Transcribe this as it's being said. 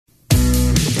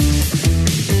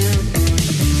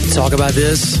Talk about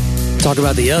this, talk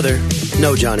about the other.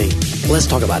 No, Johnny, let's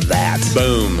talk about that.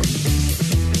 Boom.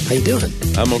 How you doing?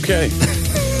 I'm okay.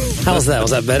 How was that?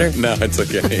 Was that better? No, it's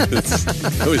okay.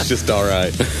 It was just all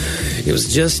right. It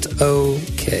was just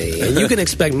okay. And you can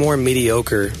expect more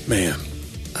mediocre Man,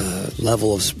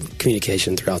 level of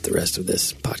communication throughout the rest of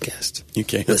this podcast. you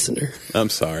can't. Listener. I'm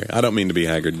sorry. I don't mean to be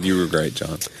haggard. You were great,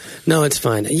 John. No, it's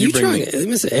fine. You bring try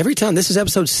me- every time. This is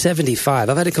episode 75.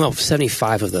 I've had to come up with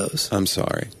 75 of those. I'm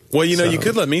sorry. Well, you know, you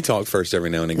could let me talk first every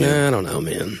now and again. I don't know,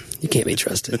 man. You can't be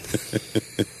trusted.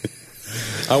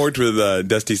 I worked with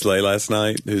Dusty Slay last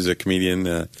night, who's a comedian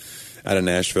out of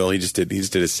Nashville. He just did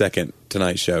his second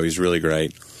Tonight Show. He's really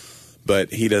great.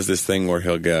 But he does this thing where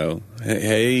he'll go,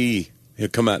 hey, he'll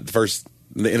come out first,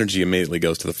 the energy immediately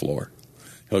goes to the floor.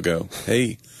 He'll go,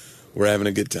 hey, we're having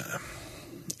a good time.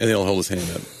 And then he'll hold his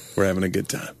hand up. We're having a good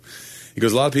time. He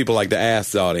goes, a lot of people like to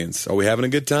ask the audience, are we having a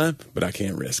good time? But I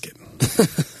can't risk it.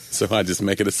 So I just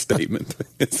make it a statement.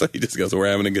 So he just goes, we're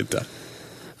having a good time.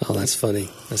 Oh, that's funny.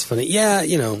 That's funny. Yeah,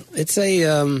 you know, it's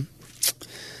a...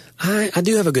 I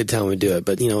do have a good time when we do it,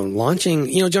 but, you know, launching...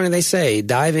 You know, Johnny, they say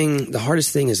diving, the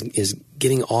hardest thing is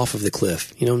getting off of the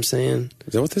cliff. You know what I'm saying?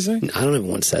 Is that what they say? I don't know if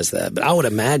one says that, but I would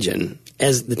imagine,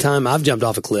 as the time I've jumped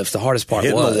off a cliff, the hardest part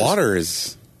Hitting was... the water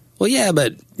is... Well, yeah,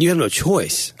 but you have no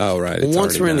choice. Oh, right. It's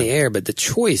Once already we're in done. the air, but the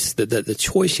choice, the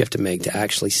choice you have to make to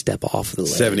actually step off of the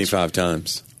ledge. 75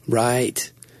 times.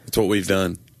 Right. That's what we've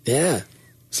done. Yeah.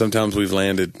 Sometimes we've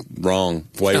landed wrong,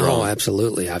 way wrong. Oh,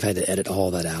 absolutely. I've had to edit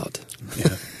all that out.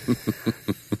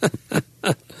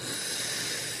 Yeah.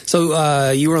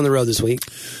 So you were on the road this week.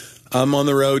 I'm on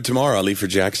the road tomorrow. I leave for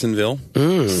Jacksonville.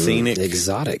 Scenic.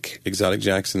 Exotic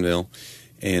Jacksonville.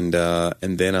 And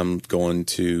then I'm going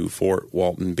to Fort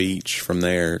Walton Beach from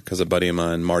there because a buddy of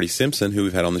mine, Marty Simpson, who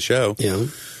we've had on the show, Yeah.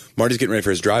 Marty's getting ready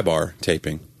for his Dry Bar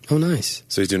taping. Oh, nice.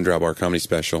 So he's doing Dry Bar Comedy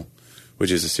Special, which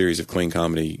is a series of clean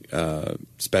comedy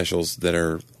specials that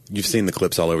are, you've seen the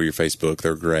clips all over your Facebook.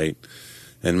 They're great.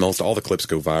 And most all the clips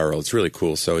go viral. It's really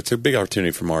cool. So it's a big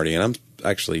opportunity for Marty. And I'm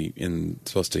actually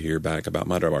supposed to hear back about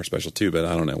my Dry Bar Special too, but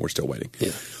I don't know. We're still waiting.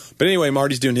 Yeah. But anyway,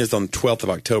 Marty's doing his on the 12th of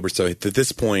October. So at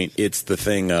this point, it's the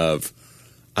thing of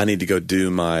I need to go do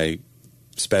my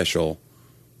special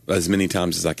as many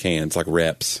times as I can. It's like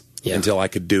reps until I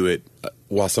could do it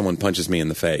while someone punches me in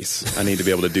the face. I need to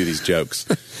be able to do these jokes.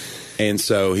 And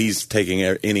so he's taking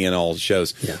any and all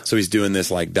shows. Yeah. So he's doing this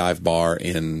like dive bar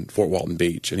in Fort Walton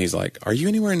Beach. And he's like, are you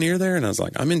anywhere near there? And I was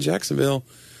like, I'm in Jacksonville.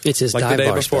 It's his Like dive the day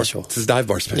bar before. special. It's his dive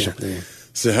bar special. Yeah.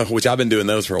 So, which I've been doing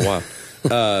those for a while.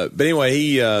 But anyway,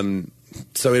 he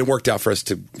so it worked out for us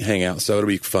to hang out. So it'll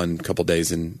be a fun couple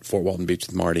days in Fort Walton Beach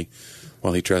with Marty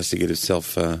while he tries to get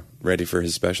himself ready for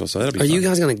his special. So that'll be Are fun. you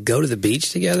guys going to go to the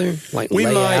beach together? Like We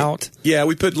lay might. out? Yeah,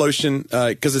 we put lotion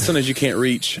because as soon as you can't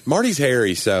reach, Marty's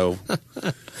hairy, so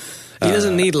He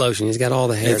doesn't need lotion. He's got all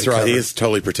the hair. that's to right. cover. He is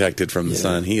totally protected from the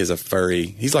sun. He is a furry.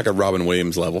 He's like a Robin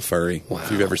Williams level furry. Wow.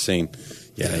 If you've ever seen,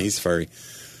 yeah, he's furry.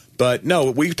 But no,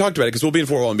 we talked about it because we'll be in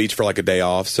Fort Walton Beach for like a day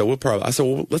off. So I said,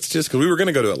 well, let's just, because we were going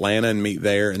to go to Atlanta and meet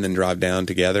there and then drive down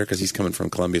together because he's coming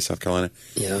from Columbia, South Carolina.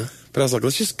 Yeah. But I was like,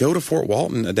 let's just go to Fort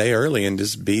Walton a day early and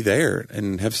just be there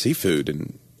and have seafood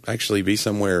and actually be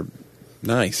somewhere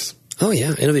nice. Oh,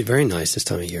 yeah. It'll be very nice this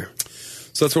time of year.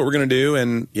 So that's what we're going to do.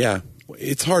 And yeah,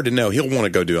 it's hard to know. He'll want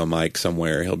to go do a mic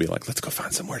somewhere. He'll be like, let's go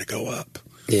find somewhere to go up.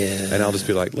 Yeah. And I'll just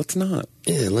be like, let's not.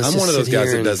 Yeah, let's I'm just one of those sit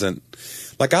guys here that and- doesn't,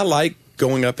 like, I like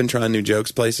going up and trying new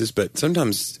jokes places, but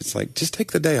sometimes it's like, just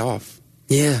take the day off.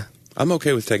 Yeah. I'm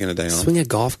okay with taking a day off. Swing a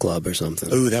golf club or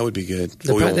something. Ooh, that would be good.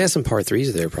 They have some par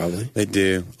threes there, probably. They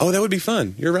do. Oh, that would be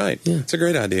fun. You're right. Yeah. It's a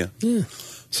great idea. Yeah.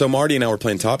 So Marty and I were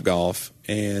playing Top Golf,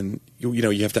 and you know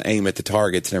you have to aim at the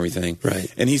targets and everything.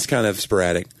 Right. And he's kind of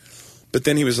sporadic. But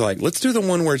then he was like, let's do the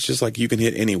one where it's just like you can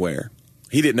hit anywhere.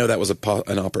 He didn't know that was a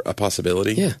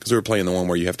possibility. Yeah. Because we were playing the one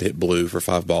where you have to hit blue for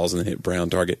 5 balls and then hit brown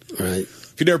target. Right.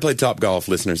 If you've never played Top Golf,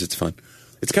 listeners, it's fun.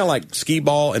 It's kind of like skee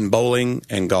ball and bowling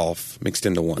and golf mixed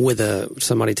into one. With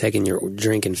somebody taking your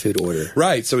drink and food order.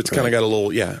 Right. So it's kind of got a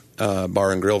little,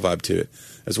 bar and grill vibe to it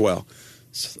as well.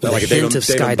 With like a hint of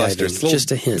Dave and skydiving, Buster's.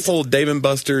 just a hint. It's a little Dave and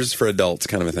Buster's for adults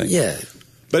kind of a thing. Yeah.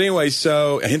 But anyway,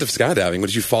 so a hint of skydiving.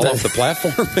 Did you fall off the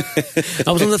platform?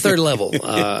 I was on the 3rd level.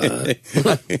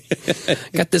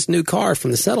 Got this new car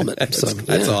from the settlement. So,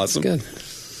 That's awesome. Good.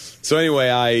 So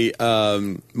anyway,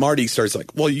 Marty starts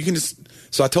like, well, you can just.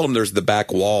 So I told him there's the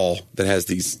back wall that has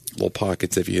these little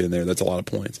pockets. If you hit in there, that's a lot of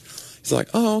points. He's like,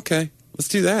 oh, okay, let's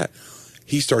do that.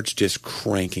 He starts just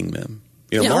cranking them.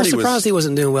 You know, Yeah, I was Marty surprised he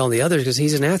wasn't doing well in the others because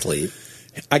he's an athlete.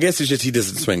 I guess it's just he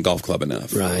doesn't swing golf club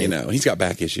enough. Right. You know, he's got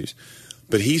back issues.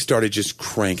 But he started just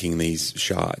cranking these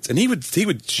shots, and he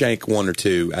would shank 1 or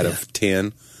 2 out of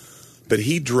 10. But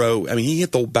he drove. I mean, he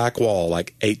hit the back wall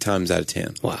like 8 times out of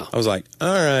 10. Wow! I was like, all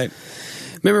right.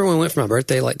 Remember when we went for my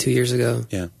birthday like 2 years ago?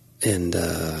 Yeah. And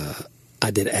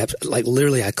I did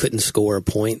literally I couldn't score a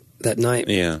point that night.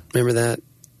 Yeah. Remember that?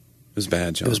 It was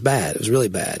bad, John. It was bad. It was really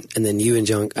bad. And then you and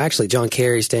John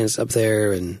Kerry stands up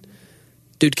there, and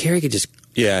dude, Kerry could just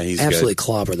he's absolutely good.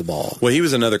 clobber the ball. Well, he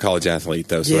was another college athlete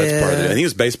though, so that's part of it. And he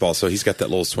was baseball, so he's got that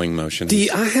little swing motion. Do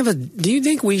you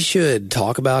think we should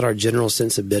talk about our general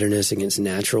sense of bitterness against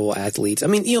natural athletes? I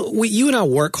mean, you and I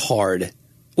work hard.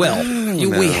 Well,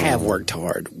 we have worked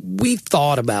hard. We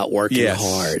thought about working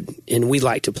hard, and we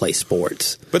like to play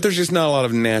sports. But there's just not a lot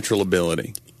of natural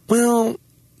ability. Well,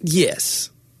 yes.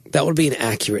 That would be an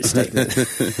accurate statement.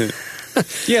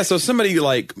 Yeah, so somebody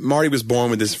like Marty was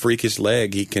born with this freakish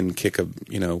leg. He can kick one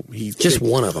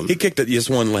of them. He kicked just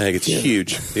one leg. It's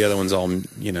huge. The other one's all,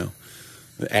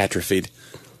 atrophied.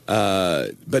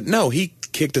 But no, he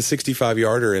kicked a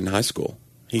 65-yarder in high school.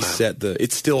 He set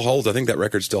it still holds. I think that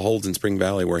record still holds in Spring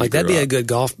Valley where he grew that'd be up. a good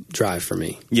golf drive for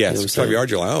me. Yeah, 65 yards,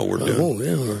 you're like, we're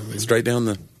doing straight down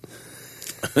the...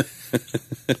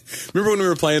 Remember when we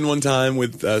were playing one time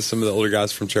with some of the older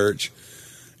guys from church?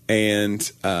 And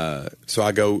so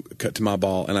I go cut to my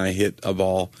ball, and I hit a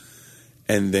ball,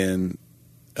 and then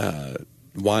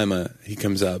Wyma, he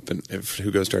comes up, and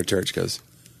who goes to our church, goes,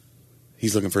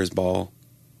 he's looking for his ball.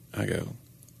 I go,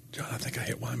 John, I think I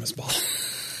hit Wyma's ball.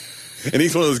 And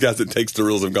he's one of those guys that takes the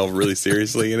rules of golf really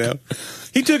seriously,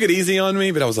 He took it easy on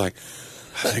me, but I was like,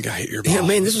 I think I hit your ball. Yeah,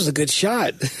 man, this was a good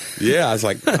shot. Yeah, I was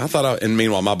like, and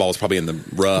meanwhile, my ball was probably in the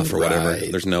rough or whatever.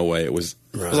 There's no way it was.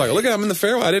 Right. I was like, look, I'm in the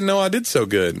fairway. I didn't know I did so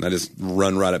good. And I just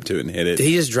run right up to it and hit it. Did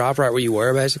he just drop right where you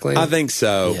were, basically? I think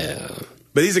so. Yeah.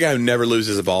 But he's a guy who never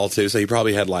loses a ball, too. So he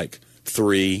probably had like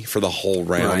 3 for the whole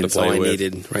round to play with.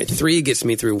 Needed. Right, 3 gets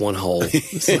me through 1 hole.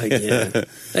 It's like,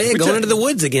 hey, going into the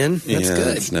woods again. That's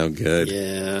good. It's no good.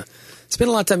 Yeah. Spend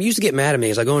a lot of time. You used to get mad at me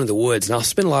because I go into the woods, and I'll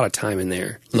spend a lot of time in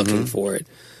there looking for it.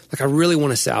 Like, I really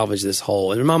want to salvage this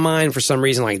hole. And in my mind, for some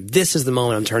reason, like, this is the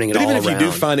moment I'm turning it all around. Even if you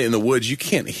do find it in the woods, you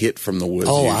can't hit from the woods.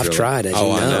 Oh, usually. I've tried, as you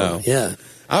know. I know. Yeah.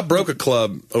 I broke a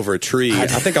club over a tree. I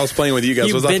think I was playing with you guys.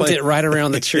 You bent it right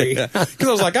around the tree. Because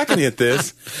I was like, I can hit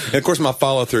this. And, of course, my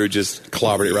follow-through just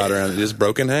clobbered it right around. It just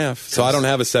broke in half. So I don't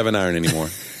have a 7-iron anymore.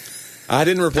 I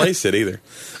didn't replace it either.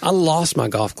 I lost my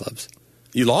golf clubs.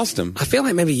 You lost them? I feel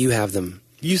like maybe you have them.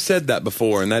 You said that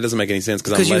before, and that doesn't make any sense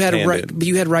because I'm left-handed.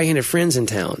 You had right-handed friends in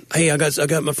town. Hey, I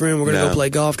got my friend. We're going to go play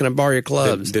golf. Can I borrow your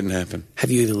clubs? It didn't happen.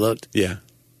 Have you even looked? Yeah.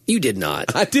 You did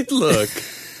not. I did look.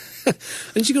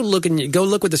 Didn't you go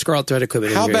look with the Scarlet Thread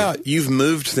equipment? How about you've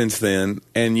moved since then,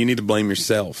 and you need to blame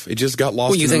yourself? It just got lost.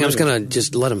 Well, you think I was going to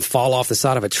just let him fall off the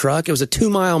side of a truck? It was a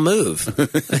 2-mile move.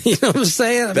 You know what I'm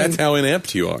saying? That's how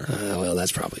inept you are. Well,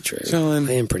 that's probably true. John,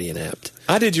 I am pretty inept.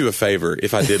 I did you a favor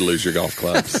if I did lose your golf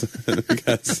clubs.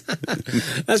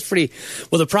 That's pretty.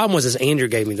 Well, the problem was Andrew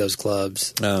gave me those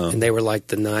clubs, and they were like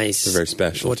the nice. They're very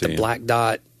special. The black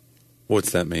dot.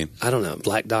 What's that mean? I don't know.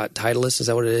 Black dot Titleist, is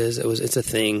that what it is? It's a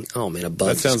thing. Oh man, a bug.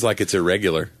 That sounds like it's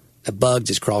irregular. A bug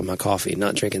just crawled in my coffee.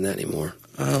 Not drinking that anymore.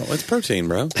 Oh, it's protein,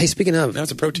 bro. Hey, speaking of, now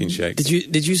it's a protein shake.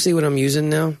 Did you see what I'm using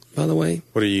now? By the way,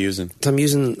 what are you using? I'm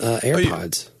using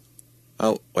AirPods.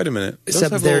 Oh, wait a minute.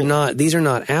 Except they're not. These are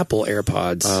not Apple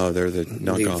AirPods. Oh, they're the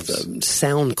knockoffs. The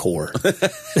Soundcore.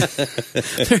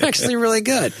 They're actually really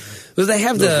good. Well, they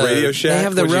have the Radio Shack. They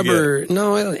have the rubber.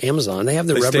 No, Amazon. They have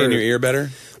the rubber. Stay in your ear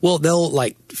better. Well, they'll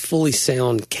like fully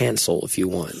sound cancel if you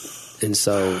want, and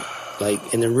so.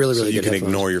 And they're really, really good. You can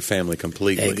headphones. ignore your family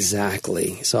completely.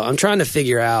 Exactly. So I'm trying to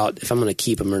figure out if I'm going to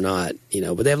keep them or not.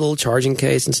 But they have a little charging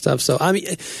case and stuff. So I mean,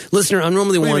 listener, I'm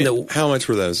normally one that. How much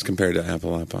were those compared to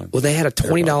Apple iPod? Well, they had a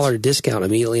 $20 discount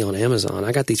immediately on Amazon.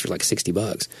 I got these for like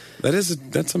 $60.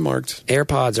 That's a marked.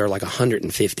 AirPods are like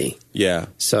 $150. Yeah.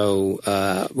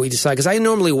 So we decided because I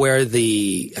normally wear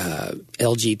the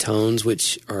LG Tones,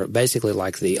 which are basically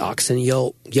like the oxen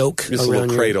yoke. It's a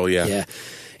little cradle, yeah. Yeah.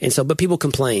 And so, but people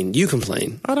complain. You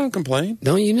complain. I don't complain.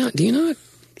 Don't you not? Do you not?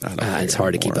 I don't. It's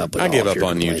hard to keep up with. I give up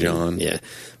on you, John. Yeah.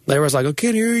 But everyone's like, I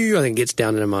can't hear you. I think it gets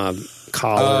down into my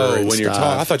collar. Oh, when you're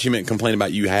talking, I thought you meant complain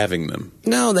about you having them.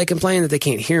 No, they complain that they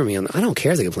can't hear me. I don't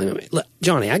care if they complain about me. Look,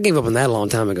 Johnny, I gave up on that a long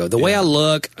time ago. The way I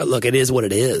look, it is what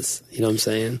it is. You know what I'm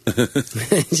saying?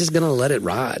 It's just going to let it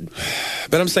ride.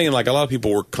 But I'm saying, like, a lot of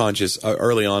people were conscious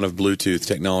early on of Bluetooth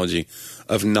technology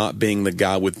of not being the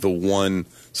guy with the one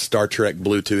Star Trek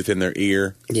Bluetooth in their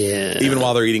ear. Yeah. Even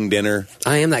while they're eating dinner.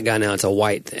 I am that guy now. It's a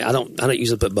white thing. I don't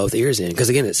usually put both ears in because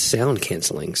again, it's sound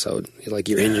canceling. So like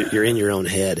you're in your own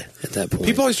head at that point.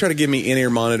 People always try to give me in-ear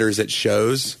monitors at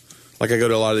shows, Like I go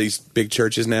to a lot of these big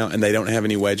churches now, and they don't have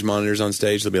any wedge monitors on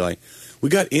stage. They'll be like, "We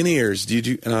got in-ears. Did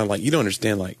you?" And I'm like, "You don't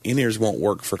understand. Like in-ears won't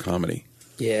work for comedy."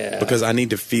 Yeah. Because I need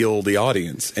to feel the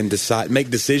audience and make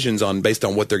decisions based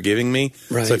on what they're giving me.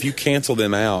 Right. So if you cancel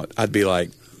them out,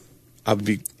 it would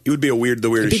be the weirdest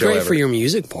It'd be show great ever. for your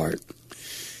music part.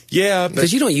 Yeah, but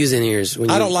Because you don't use in-ears when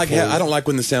you I don't like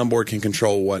when the soundboard can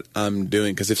control what I'm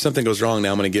doing, because if something goes wrong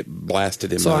now, I'm going to get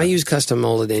blasted in So my... I use custom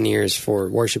molded in-ears for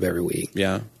worship every week.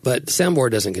 Yeah. But the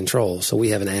soundboard doesn't control, so we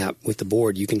have an app with the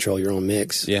board. You control your own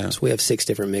mix. Yeah. So we have 6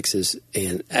 different mixes.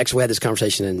 And actually, we had this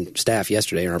conversation in staff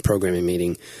yesterday in our programming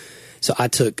meeting. So I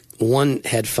took one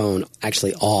headphone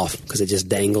actually off because it just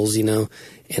dangles, and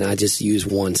I just use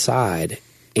one side.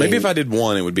 Maybe And- if I did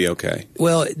one, it would be okay.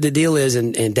 Well, the deal is,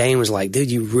 and Dane was like, dude,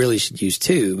 you really should use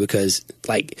 2, because,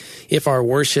 like, if our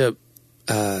worship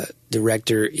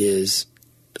director is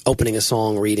opening a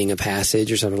song, reading a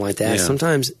passage or something like that, Yeah.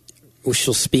 sometimes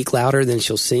she'll speak louder than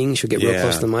she'll sing. She'll get real Yeah.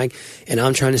 close to the mic. And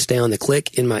I'm trying to stay on the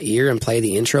click in my ear and play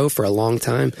the intro for a long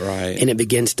time. Right. And it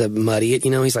begins to muddy it.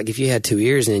 He's like, if you had 2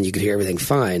 ears, then you could hear everything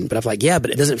fine. But I'm like, yeah,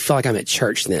 but it doesn't feel like I'm at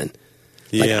church then.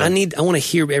 Like, Yeah. I want to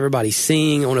hear everybody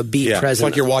sing. I want to be Yeah, present. it's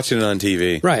like you're watching it on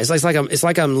TV. Right. It's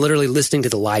like I'm literally listening to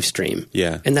the live stream.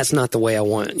 Yeah. And that's not the way I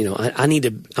want.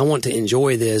 I want to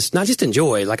enjoy this. Not just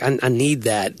enjoy. Like I need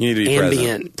that You need to be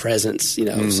ambient presence.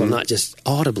 So not just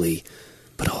audibly,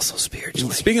 but also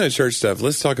spiritually. Speaking of church stuff,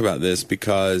 let's talk about this,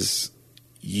 because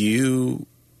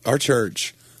our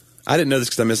church, I didn't know this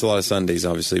because I miss a lot of Sundays,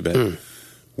 obviously, but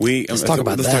let's talk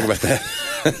about that.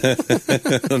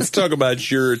 Let's talk about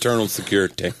your eternal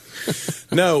security.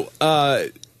 No,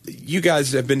 you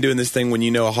guys have been doing this thing when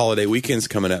a holiday weekend's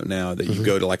coming up now, that you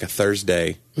go to like a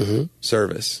Thursday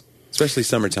service, especially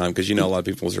summertime, because a lot of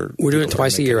people are... We're doing it people are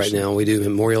twice on a year right vacation. now. We do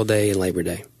Memorial Day and Labor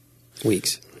Day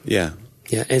weeks. Yeah.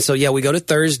 Yeah. And so, we go to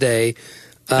Thursday.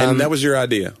 And that was your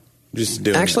idea, just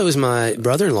doing Actually, it was my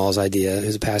brother-in-law's idea,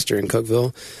 who's a pastor in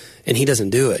Cookeville, and he doesn't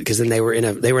do it because then they were in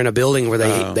a building where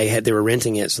they were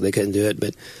renting it, so they couldn't do it.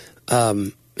 But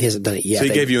he hasn't done it yet. So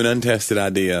he gave you an untested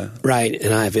idea, right,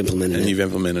 and I've implemented it. and you've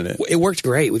implemented it. It worked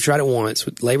great. We tried it once.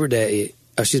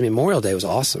 Memorial Day was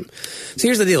awesome. So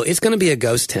here's the deal: it's going to be a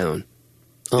ghost town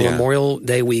on Yeah. Memorial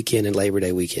Day weekend and Labor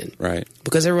Day weekend, Right.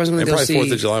 because everyone's going And to go probably see.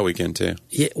 4th of July weekend, too.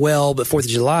 Yeah, well, but 4th of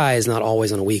July is not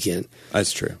always on a weekend.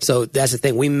 That's true. So that's the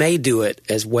thing. We may do it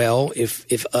as well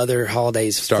if other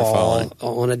holidays Start fall falling.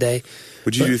 on a day.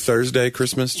 Would you do Thursday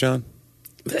Christmas, John?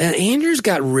 And Andrew's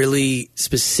got really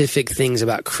specific things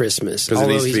about Christmas. Because it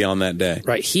although needs to he's- be on that day.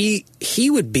 Right. He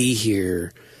would be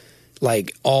here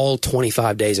like all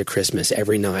 25 days of Christmas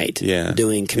every night. Yeah.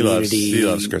 Doing He loves- community. he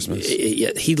loves Christmas. Yeah,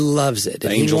 he loves it.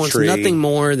 And he angel wants tree. nothing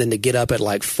more than to get up at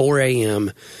like 4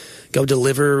 a.m., go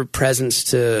deliver presents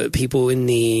to people in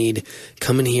need,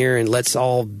 come in here and let's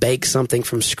all bake something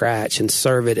from scratch and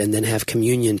serve it, and then have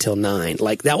communion till 9.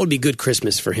 Like, that would be good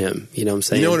Christmas for him. You know what I'm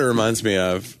saying? You know what it reminds me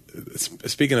of?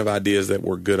 Speaking of ideas that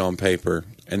were good on paper,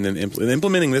 and then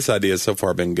implementing this idea has so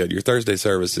far been good. Your Thursday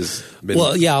service has been...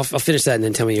 Well, yeah, I'll finish that and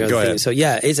then tell me your Go other thing. ahead. So,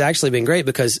 yeah, it's actually been great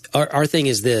because our thing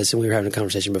is this, and we were having a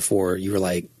conversation before. You were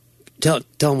like, tell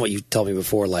them what you told me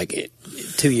before, like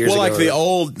 2 years ago. Well,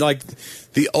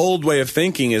 the old way of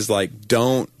thinking is like,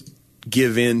 don't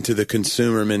give in to the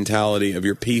consumer mentality of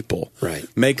your people. Right.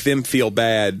 Make them feel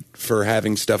bad for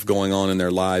having stuff going on in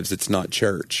their lives that's not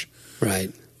church.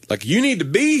 Right. Like, you need to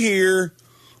be here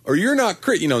or you're not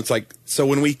it's like, so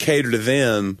when we cater to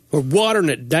them, We're watering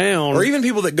it down. or even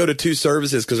people that go to 2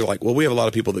 services because they're like, well, we have a lot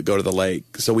of people that go to the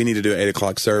lake, so we need to do an 8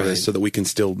 o'clock service Right. so that we can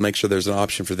still make sure there's an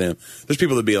option for them. There's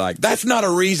people that be like, that's not a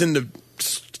reason to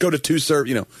go to 2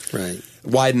 services, Right.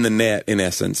 widen the net in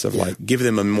essence of like, give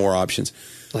them more options.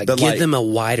 Like, But, give them a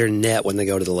wider net when they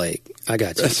go to the lake. I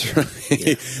got you. That's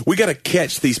right. We got to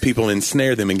catch these people,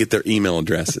 ensnare them, and get their email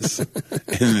addresses.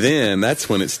 And then that's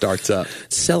when it starts up.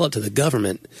 Sell it to the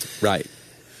government. Right.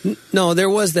 No, there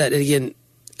was that. And again,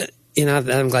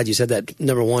 I'm glad you said that.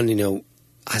 Number one,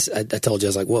 I told you, I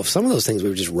was like, well, some of those things we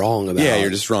were just wrong about. Yeah,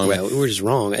 you're just wrong Yeah, about. we were just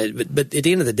wrong. But at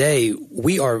the end of the day,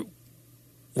 we are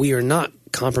not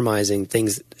compromising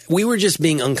things. We were just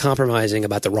being uncompromising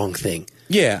about the wrong thing.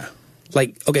 Yeah.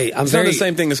 Like, okay, It's not the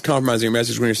same thing as compromising your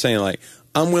message when you're saying, like,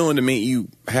 I'm willing to meet you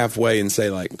halfway and say,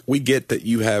 like, we get that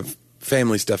you have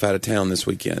family stuff out of town this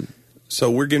weekend,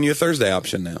 so we're giving you a Thursday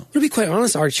option now. To be quite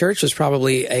honest, our church was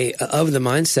probably of the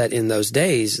mindset in those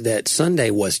days that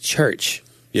Sunday was church.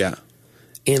 Yeah.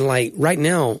 And like right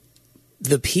now,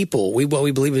 the people, what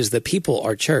we believe is the people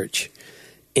are church.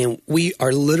 And we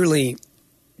are literally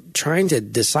trying to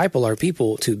disciple our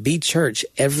people to be church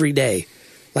every day.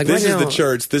 Like this right is now, the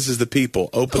church. This is the people.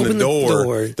 Open the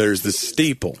door. There's the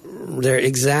steeple. There,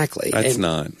 exactly. That's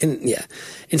not. And yeah.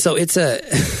 And so it's a,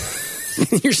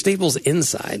 your steeple's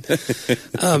inside.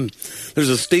 There's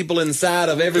a steeple inside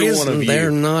of every one of you. They're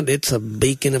not. It's a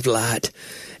beacon of light.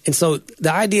 And so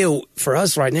the idea for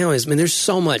us right now is, there's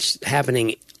so much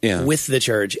happening with the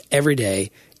church every day.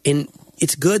 And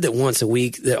it's good that once a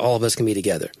week that all of us can be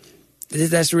together.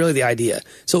 That's really the idea.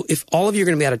 So if all of you are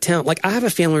going to be out of town, like I have a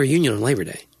family reunion on Labor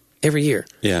Day every year.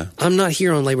 Yeah. I'm not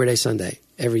here on Labor Day Sunday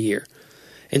every year.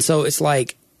 And so it's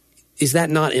like, is that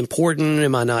not important?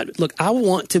 Am I not? Look, I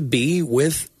want to be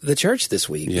with the church this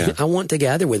week. Yeah. I want to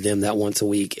gather with them that once a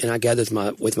week. And I gather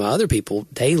with my other people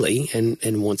daily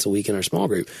and once a week in our small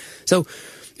group. So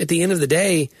at the end of the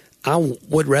day, I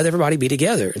would rather everybody be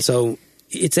together. And so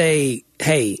it's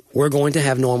hey, we're going to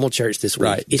have normal church this week.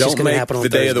 Right. It's Don't just going to happen on the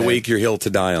day of the Thursday. week your hill to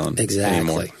die on. Exactly.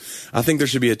 Anymore. I think there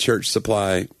should be a church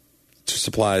supplies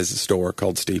store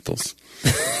called Steeples.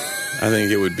 I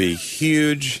think it would be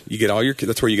huge.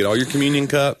 That's where you get all your communion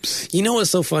cups. You know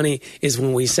what's so funny is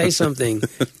when we say something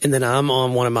and then I'm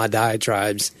on one of my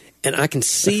diatribes and I can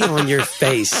see on your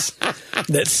face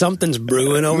that something's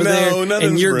brewing over there,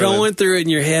 and you're brewing. going through it in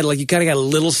your head, like you kind of got a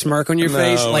little smirk on your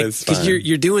face, like because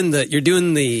you're doing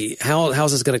the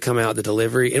how's this going to come out, the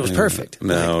delivery. It was perfect.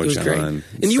 No, it was John, great,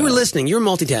 and you were listening. You were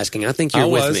multitasking. I think you're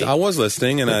with me. I was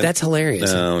listening, and that's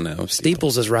hilarious. No,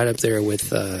 Steeples is right up there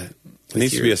with.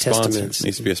 Needs to be a sponsor. Testaments.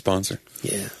 Needs to be a sponsor.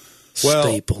 Yeah. Well,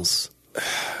 Staples.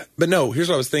 But no, here's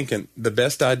what I was thinking. The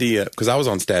best idea, because I was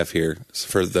on staff here,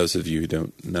 for those of you who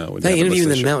don't know. Hey, interview in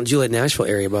the Mount Juliet, Nashville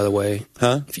area, by the way.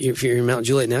 Huh? If you're in Mount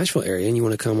Juliet, Nashville area, and you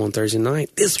want to come on Thursday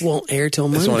night, this won't air till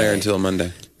Monday. This won't air until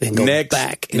Monday. Then go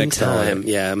back in time.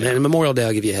 Yeah, man. Memorial Day,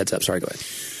 I'll give you a heads up. Sorry, go ahead.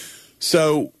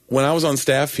 So when I was on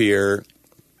staff here,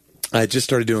 I just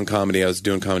started doing comedy. I was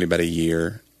doing comedy about a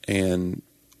year, and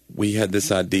we had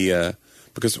this idea,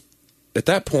 because at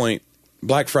that point,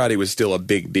 Black Friday was still a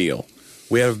big deal.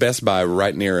 We have a Best Buy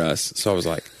right near us. So I was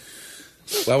like,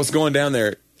 I was going down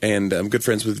there, and I'm good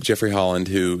friends with Jeffrey Holland,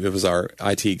 who was our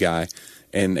IT guy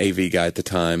and AV guy at the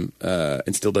time,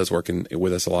 and still does work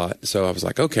with us a lot. So I was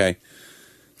like, okay,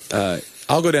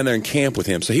 I'll go down there and camp with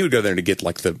him. So he would go there to get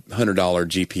like the $100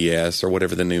 GPS or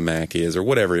whatever the new Mac is or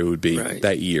whatever it would be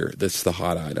that year. That's the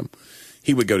hot item.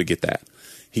 He would go to get that.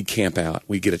 He'd camp out.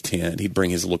 We'd get a tent. He'd bring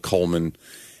his little Coleman.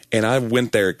 And I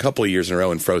went there a couple of years in a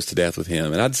row and froze to death with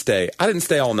him. And I'd stay. I didn't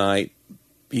stay all night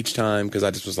each time because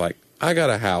I just was like, I got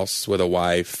a house with a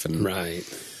wife, and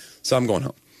so I'm going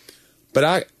home. But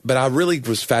I really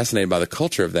was fascinated by the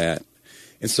culture of that.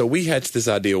 And so we hatched this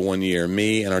idea one year,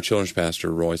 me and our children's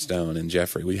pastor, Roy Stone, and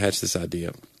Jeffrey. We hatched this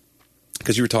idea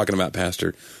because you were talking about,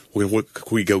 Pastor,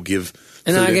 we go give.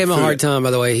 And I gave him a hard time,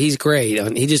 by the way. He's great.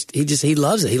 He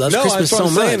loves it. He loves Christmas so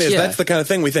much. That's the kind of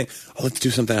thing we think, let's do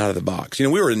something out of the box. You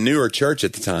know, we were a newer church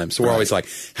at the time, so we're always like,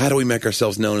 how do we make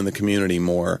ourselves known in the community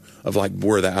more of like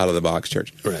we're the out of the box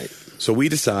church? Right. So we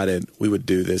decided we would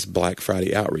do this Black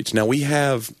Friday outreach. Now we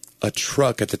have a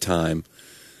truck at the time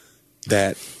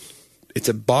that it's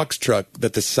a box truck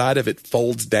that the side of it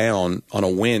folds down on a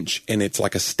winch, and it's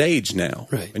like a stage now.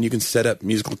 Right. And you can set up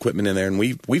musical equipment in there,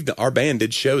 and our band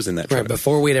did shows in that truck. Right.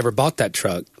 Before we'd ever bought that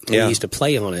truck, we used to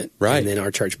play on it. Right. And then our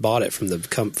church bought it from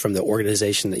the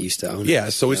organization that used to own it. Yeah.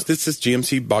 So it's this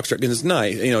GMC box truck, and it's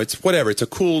nice. You know, it's whatever. It's a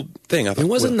cool thing. I thought, it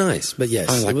wasn't nice, but yes.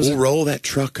 I was like, we'll roll that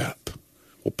truck up.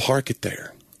 We'll park it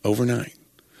there overnight.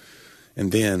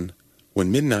 And then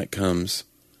when midnight comes,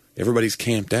 everybody's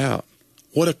camped out.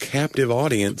 What a captive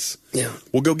audience. Yeah.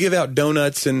 We'll go give out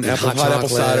donuts and hot apple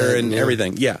cider and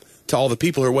everything. Yeah. To all the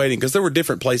people who are waiting. Because there were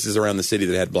different places around the city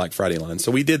that had Black Friday lines.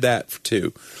 So we did that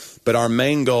too. But our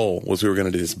main goal was we were going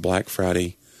to do this Black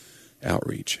Friday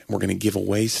outreach. We're going to give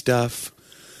away stuff.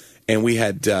 And we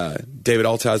had David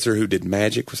Altizer, who did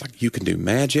magic, was like, you can do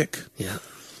magic. Yeah.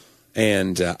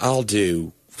 And I'll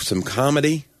do some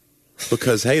comedy.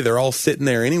 Because, hey, they're all sitting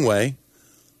there anyway.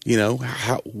 You know,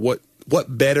 what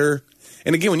better...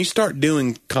 And again, when you start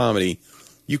doing comedy,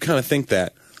 you kind of think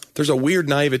that there's a weird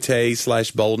naivete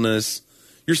 / boldness.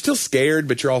 You're still scared,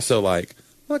 but you're also like,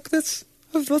 look, let's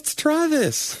try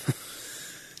this.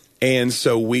 And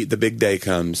so the big day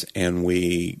comes, and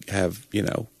we have,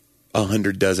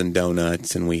 100 dozen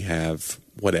donuts, and we have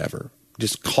whatever,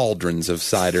 just cauldrons of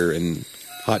cider and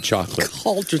hot chocolate.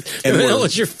 Cauldron. And that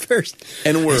was your first.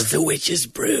 And it's the witch's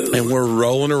brew. And we're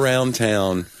rolling around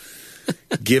town,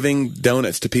 giving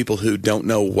donuts to people who don't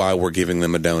know why we're giving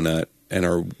them a donut and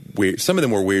are weird. Some of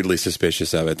them were weirdly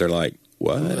suspicious of it. They're like,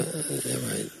 what?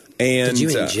 Right. And did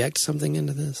you inject something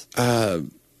into this?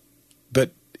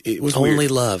 But it was only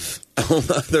weird. Love.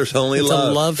 There's only it's love.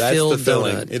 A love-filled That's the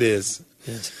filling. donut. It is.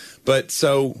 Yes. But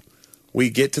so we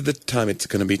get to the time it's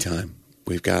going to be time.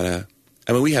 We've got a.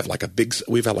 I mean, we have like a big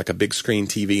screen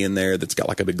TV in there that's got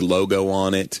like a big logo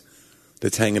on it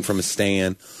that's hanging from a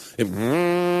stand. We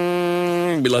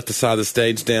let the side of the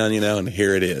stage down, and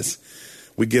here it is.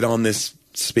 We get on this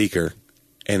speaker,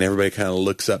 and everybody kind of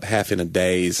looks up half in a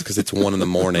daze because it's 1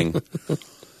 a.m,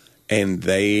 and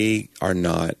they are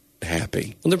not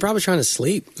happy. Well, they're probably trying to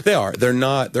sleep. They are. They're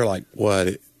not. They're like,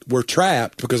 what? We're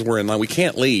trapped because we're in line. We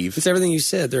can't leave. It's everything you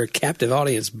said. They're a captive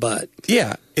audience, but...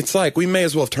 Yeah. It's like we may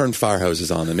as well have turned fire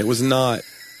hoses on them. It was not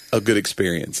a good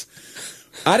experience.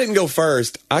 I didn't go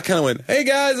first. I kind of went, hey,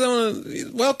 guys, I want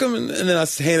to welcome. And then I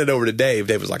handed it over to Dave.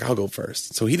 Dave was like, I'll go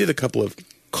first. So he did a couple of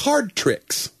card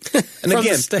tricks. And again,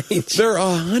 the stage. They're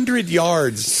 100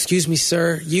 yards. Excuse me,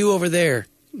 sir. You over there.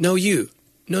 No, you.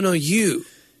 No, you.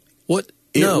 What?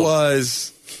 It No.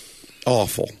 was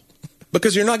awful.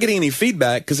 Because you're not getting any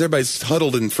feedback because everybody's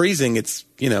huddled and freezing. It's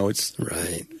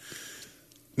Right.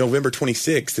 November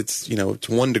 26th. It's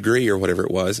 1 degree or whatever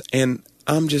it was. And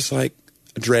I'm just like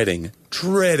dreading.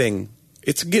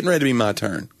 It's getting ready to be my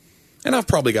turn. And I've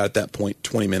probably got at that point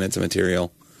 20 minutes of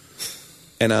material.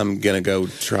 And I'm going to go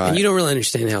try. And you don't really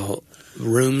understand how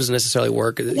rooms necessarily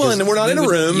work. Well, and we're not in a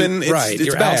room. And it's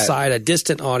you're bad. outside, a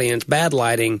distant audience, bad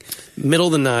lighting, middle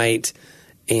of the night.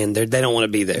 And they don't want to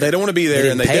be there. They don't want to be there,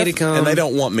 They and didn't pay to come. and they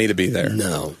don't want me to be there.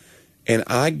 No. And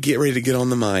I get ready to get on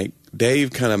the mic.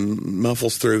 Dave kind of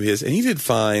muffles through his, and he did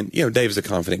fine. Dave's a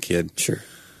confident kid. Sure.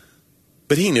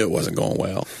 But he knew it wasn't going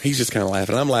well. He's just kind of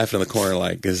laughing. I'm laughing in the corner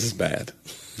like, this is bad.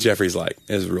 Jeffrey's like,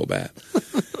 this is real bad.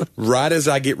 Right as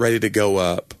I get ready to go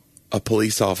up, a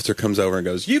police officer comes over and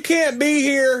goes, you can't be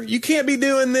here. You can't be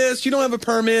doing this. You don't have a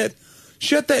permit.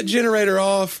 Shut that generator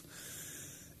off.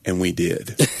 And we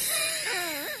did.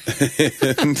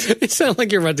 It sounds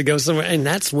like you're about to go somewhere, and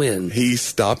that's when he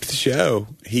stopped the show.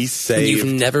 He saved.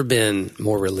 You've never been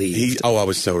more relieved. I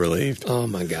was so relieved. Oh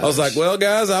my gosh. I was like, well,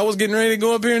 guys, I was getting ready to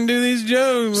go up here and do these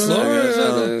jokes.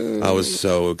 I was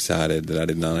so excited that I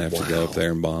did not have to go up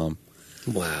there and bomb.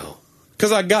 Wow.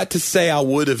 Because I got to say I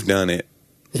would have done it.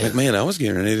 Yeah. Like, man, I was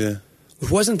getting ready to.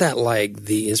 Wasn't that like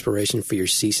the inspiration for your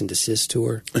cease and desist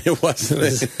tour? It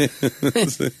wasn't.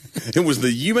 It was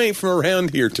the You Ain't From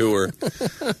Around Here tour.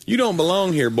 You don't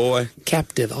belong here, boy.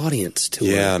 Captive audience tour.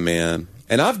 Yeah, man.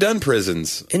 And I've done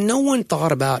prisons. And no one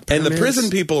thought about permits. And the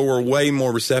prison people were way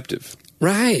more receptive.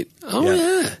 Right. Oh,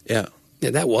 yeah.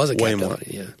 Yeah, that was a way captive more.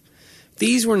 audience. Yeah.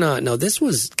 These were not. No, this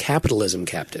was capitalism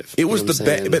captive. It was the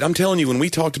best. But I'm telling you, when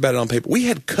we talked about it on paper, we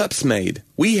had cups made.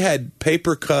 We had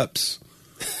paper cups.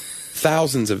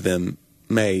 Thousands of them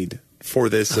made for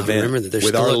this event remember that there's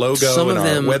with still our logo some and of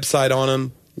our them, website on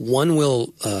them. One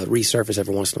will resurface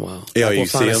every once in a while. Yeah, like you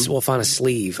see them? We'll find a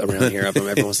sleeve around here of them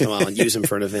every once in a while and use them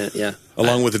for an event. Yeah,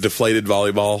 Along with the deflated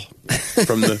volleyball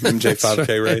from the MJ5K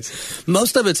right. race.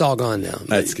 Most of it's all gone now.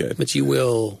 That's good. But you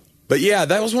will. But yeah,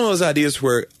 that was one of those ideas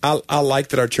where I like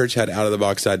that our church had out of the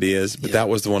box ideas, but that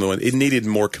was the one it needed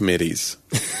more committees.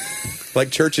 Like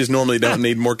churches normally don't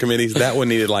need more committees. That one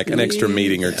needed like an extra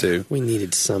meeting or two. We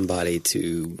needed somebody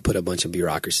to put a bunch of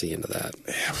bureaucracy into that.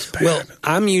 Yeah, it was bad. Well,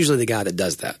 I'm usually the guy that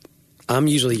does that. I'm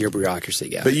usually your bureaucracy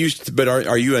guy. But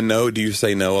are you a no? Do you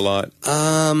say no a lot?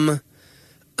 I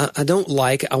don't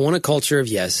like. I want a culture of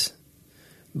yes,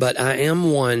 but I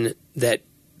am one that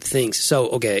thinks so.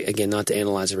 Okay, again, not to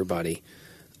analyze everybody,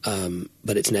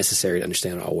 but it's necessary to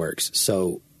understand how it works.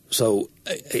 So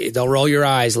don't roll your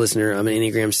eyes, listener. I'm an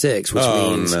Enneagram 6,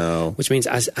 which means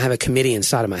I have a committee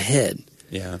inside of my head.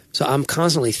 Yeah. So I'm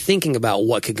constantly thinking about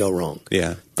what could go wrong.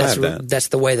 Yeah. That's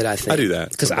the way that I think. I do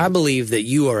that. Because I believe that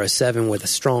you are a 7 with a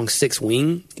strong 6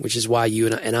 wing, which is why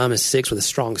and I'm a 6 with a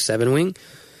strong 7 wing.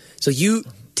 So you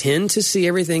tend to see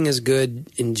everything as good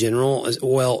in general.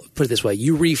 Well, put it this way.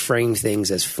 You reframe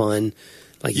things as fun.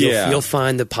 Like you'll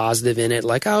find the positive in it.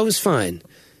 Like, oh, it was fine.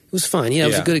 It was fine. It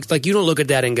was a good. Like, you don't look at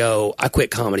that and go, "I quit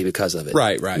comedy because of it."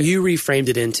 Right. You reframed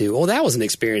it into, "Oh, that was an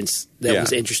experience that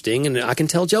was interesting, and I can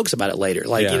tell jokes about it later."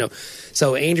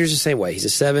 So Andrew's the same way. He's a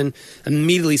 7.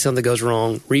 Immediately something goes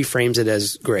wrong, reframes it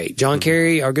as great. John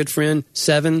Kerry, our good friend,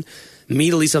 7.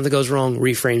 Immediately something goes wrong,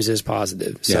 reframes it as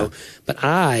positive. So, but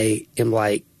I am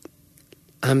like,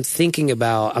 I'm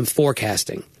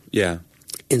forecasting. Yeah.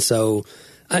 And so.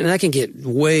 And I can get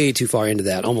way too far into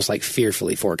that, almost like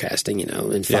fearfully forecasting,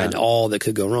 and find all that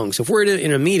could go wrong. So if we're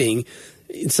in a meeting,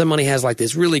 and somebody has like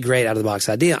this really great out of the box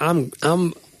idea, I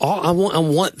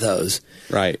want those.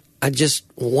 Right. I just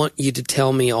want you to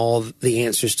tell me all the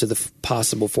answers to the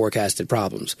possible forecasted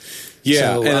problems.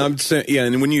 Yeah, So, and I'm saying,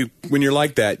 and when you're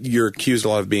like that, you're accused a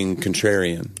lot of being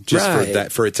contrarian,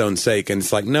 just for its own sake. And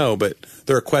it's like, no, but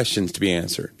there are questions to be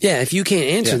answered. Yeah, if you can't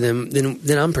answer them,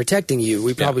 then I'm protecting you.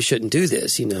 We probably shouldn't do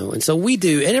this, And so we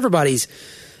do, and everybody's,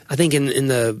 I think, in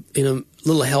a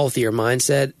little healthier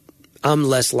mindset. I'm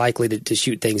less likely to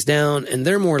shoot things down, and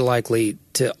they're more likely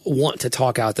to want to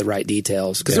talk out the right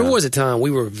details. Because there was a time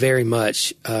we were very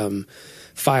much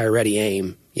fire, ready,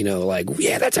 aim.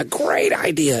 That's a great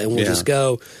idea, and we'll just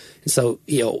go. And so,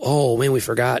 oh man, we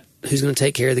forgot who's going to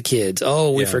take care of the kids.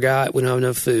 Oh, we forgot we don't have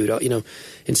enough food.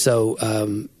 And so,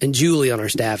 and Julie on our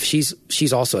staff,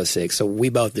 she's also a six, so we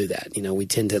both do that. We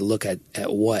tend to look at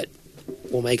what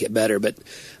will make it better, but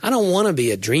I don't want to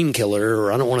be a dream killer,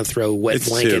 or I don't want to throw wet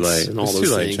blankets and all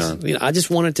those things. John. I just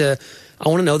wanted to. I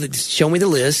want to know that. Show me the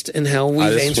list and how we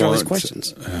answer all these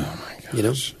questions. Oh my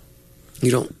gosh!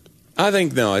 You don't. I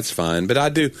think no, it's fine, but I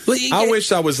do. Well, I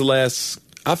wish I was less.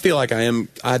 I feel like I am.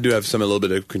 I do have a little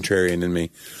bit of contrarian in me,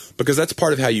 because that's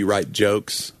part of how you write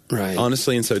jokes, right?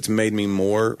 Honestly, and so it's made me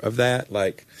more of that.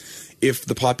 Like, if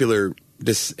the popular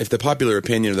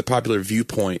opinion or the popular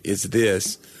viewpoint is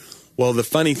this. Well, the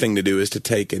funny thing to do is to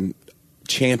take and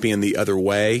champion the other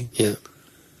way. Yeah.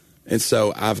 And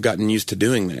so I've gotten used to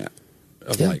doing that.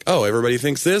 Like, oh, everybody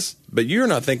thinks this, but you're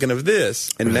not thinking of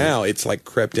this. And now it's like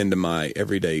crept into my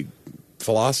everyday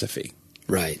philosophy.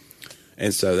 Right.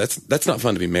 And so that's not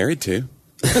fun to be married to.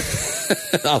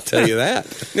 I'll tell you that.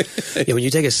 When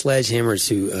you take a sledgehammer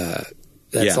to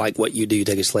that's like what you do. You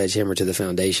take a sledgehammer to the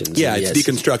foundations. Yeah, it's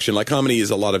deconstruction. Like, comedy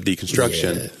is a lot of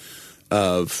deconstruction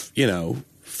of,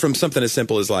 from something as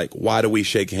simple as like, why do we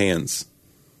shake hands?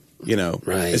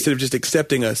 Right. Instead of just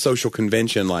accepting a social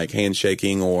convention like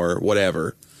handshaking or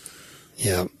whatever.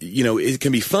 Yeah. It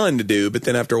can be fun to do, but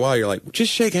then after a while you're like,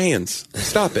 just shake hands.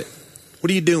 Stop it. What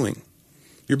are you doing?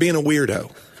 You're being a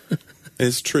weirdo. And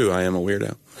it's true, I am a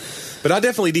weirdo. But I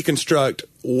definitely deconstruct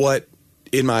what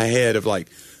in my head of like,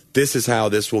 this is how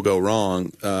this will go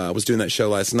wrong. I was doing that show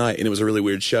last night, and it was a really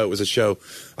weird show. It was a show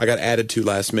I got added to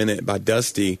last minute by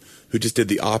Dusty, who just did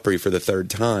the Opry for the third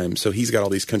time. So he's got all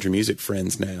these country music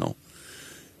friends now.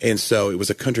 And so it was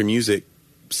a country music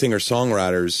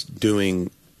singer-songwriters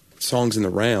doing songs in the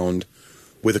round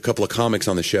with a couple of comics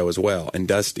on the show as well, and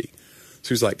Dusty. So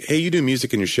he was like, hey, you do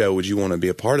music in your show. Would you want to be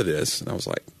a part of this? And I was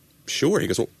like, sure. He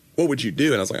goes, well, what would you do?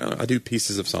 And I was like, I do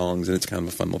pieces of songs, and it's kind of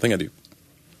a fun little thing I do.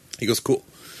 He goes, cool.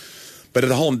 But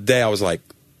the whole day I was like,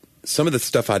 some of the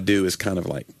stuff I do is kind of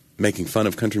like making fun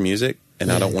of country music,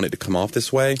 and I don't want it to come off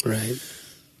this way. Right.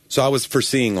 So I was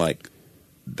foreseeing like,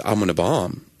 I'm going to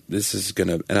bomb. This is going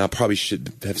to, and I probably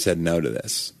should have said no to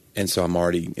this. And so I'm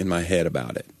already in my head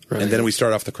about it. Right. And then we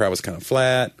started off, the crowd was kind of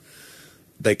flat.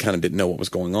 They kind of didn't know what was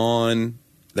going on.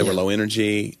 They were low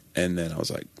energy. And then I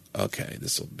was like, okay,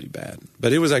 this will be bad.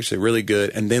 But it was actually really good.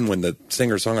 And then when the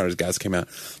singer-songwriters guys came out,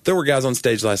 there were guys on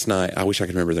stage last night. I wish I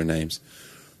could remember their names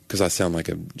because I sound like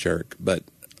a jerk. But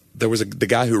there was the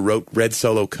guy who wrote Red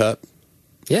Solo Cup.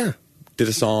 Yeah. Did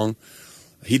a song.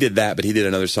 He did that, but he did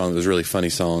another song that was a really funny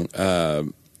song.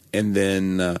 And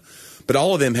then, but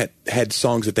all of them had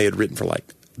songs that they had written for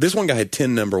like, this one guy had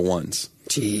 10 number ones.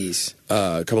 Jeez.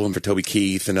 A couple of them for Toby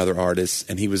Keith and other artists.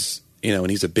 And he was, and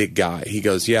he's a big guy. He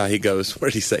goes, what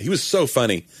did he say? He was so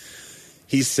funny.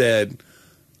 He said,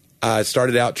 I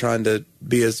started out trying to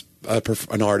be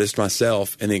an artist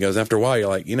myself. And he goes, after a while, you're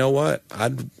like, you know what?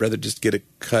 I'd rather just get a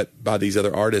cut by these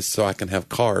other artists so I can have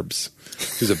carbs.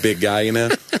 He's a big guy,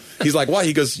 He's like, why?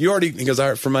 He goes, all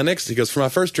right, for my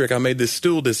first trick, I made this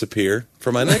stool disappear.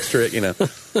 For my next trick,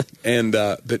 And,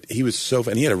 but he was so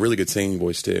funny. He had a really good singing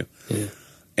voice too. Yeah.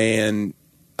 And,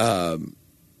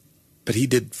 but he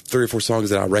did 3 or 4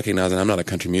 songs that I recognize, and I'm not a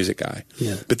country music guy.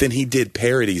 Yeah. But then he did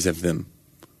parodies of them.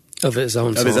 Of his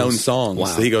own songs. Wow.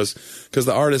 So he goes,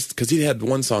 because he had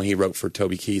one song he wrote for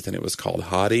Toby Keith, and it was called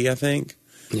Hottie, I think.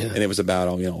 Yeah. And it was about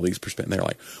all these perspectives. And they're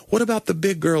like, what about the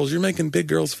big girls? You're making big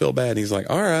girls feel bad. And he's like,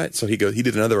 all right. So he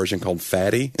did another version called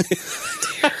Fatty.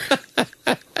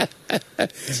 And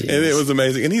it was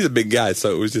amazing. And he's a big guy,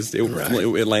 so it was just, it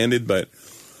landed, but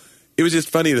it was just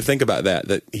funny to think about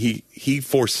that he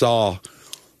foresaw,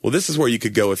 well, this is where you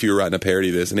could go if you were writing a parody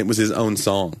of this, and it was his own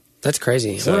song. That's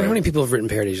crazy. So, I wonder how many people have written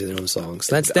parodies of their own songs.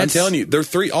 That's I'm telling you,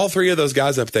 all 3 of those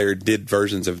guys up there did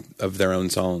versions of their own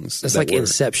songs. That's like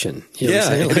Inception. It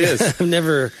is. I've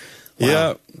never. Wow.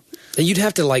 Yeah. And you'd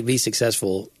have to be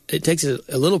successful. It takes a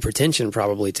little pretension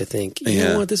probably to think, you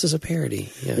know what, this is a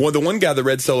parody. Yeah. Well, the one guy, the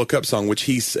Red Solo Cup song, which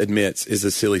he admits is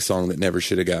a silly song that never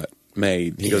should have got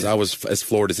made. He goes, I was as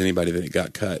floored as anybody that it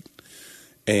got cut.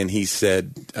 And he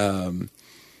said,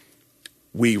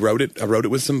 I wrote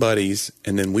it with some buddies,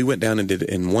 and then we went down and did it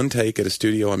in one take at a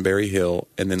studio on Berry Hill,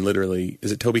 and then literally,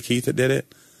 is it Toby Keith that did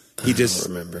it? I don't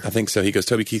remember. I think so. He goes,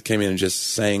 Toby Keith came in and just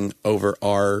sang over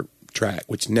our track,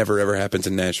 which never ever happens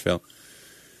in Nashville.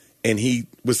 And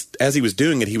as he was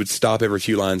doing it, he would stop every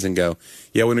few lines and go,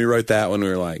 yeah, when we wrote that one, we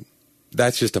were like,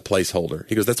 that's just a placeholder.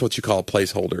 He goes, that's what you call a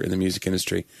placeholder in the music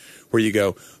industry, where you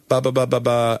go, ba, ba, ba, ba,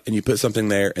 ba, and you put something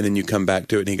there, and then you come back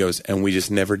to it, and he goes, and we just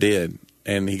never did.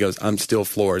 And he goes, I'm still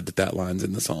floored that line's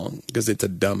in the song, because it's a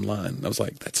dumb line. I was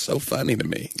like, that's so funny to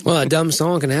me. Well, a dumb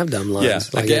song can have dumb lines. Yeah,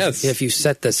 like I guess. If you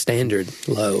set the standard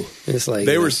low, it's like...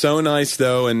 They were so nice,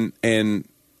 though, and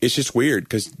it's just weird,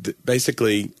 because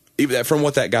basically, even from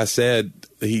what that guy said,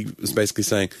 he was basically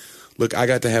saying, look, I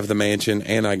got to have the mansion,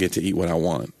 and I get to eat what I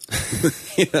want.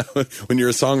 You know, when you're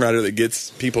a songwriter that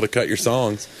gets people to cut your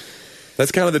songs,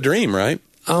 that's kind of the dream, right?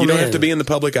 Oh, you don't man. have to be in the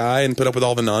public eye and put up with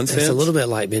all the nonsense. It's a little bit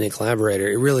like being a collaborator.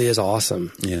 It really is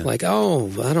awesome. Yeah. Like,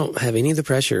 oh, I don't have any of the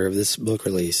pressure of this book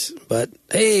release, but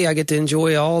hey, I get to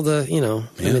enjoy all the, you know.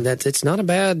 Yeah. I mean, it's not a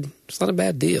bad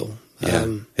deal.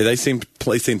 Yeah. They seemed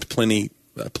plenty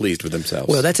pleased with themselves.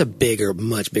 Well, that's a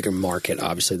much bigger market,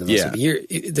 obviously, than most of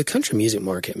the country music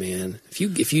market, man.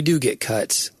 If you do get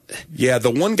cuts, yeah.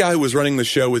 The one guy who was running the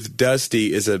show with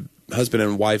Dusty is a husband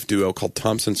and wife duo called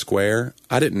Thompson Square.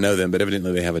 I didn't know them, but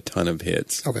evidently they have a ton of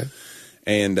hits. Okay.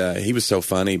 And he was so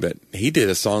funny, but he did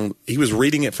a song. He was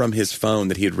reading it from his phone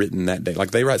that he had written that day.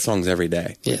 Like, they write songs every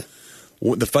day. Yeah.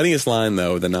 The funniest line,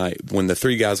 though, the night when the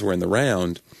three guys were in the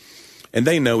round, and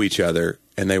they know each other,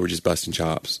 and they were just busting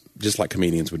chops, just like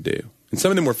comedians would do. And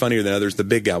some of them were funnier than others. The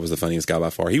big guy was the funniest guy by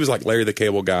far. He was like Larry the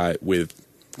Cable Guy with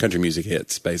country music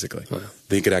hits, basically. Wow.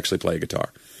 He could actually play a guitar.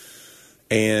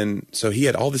 And so he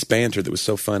had all this banter that was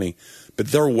so funny. But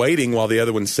they're waiting while the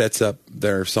other one sets up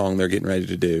their song they're getting ready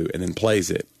to do and then plays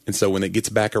it. And so when it gets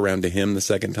back around to him the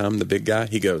second time, the big guy,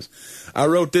 he goes, I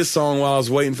wrote this song while I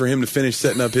was waiting for him to finish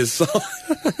setting up his song.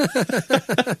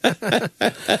 I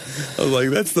was like,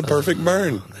 that's the perfect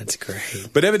burn. That's great.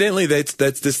 But evidently, that's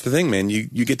just the thing, man. You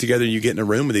get together, you get in a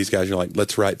room with these guys, you're like,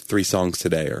 let's write 3 songs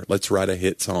today, or let's write a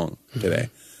hit song today.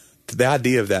 Mm-hmm. The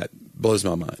idea of that blows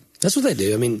my mind. That's what they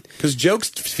do. I mean, because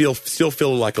jokes still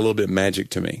feel like a little bit of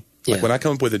magic to me. Like, yeah. when I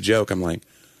come up with a joke, I'm like,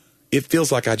 it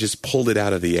feels like I just pulled it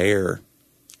out of the air,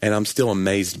 and I'm still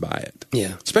amazed by it.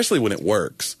 Yeah. Especially when it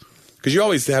works. Because you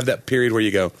always have that period where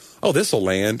you go, oh, this will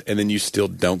land, and then you still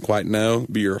don't quite know,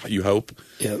 but you hope.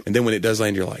 Yep. And then when it does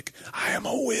land, you're like, I am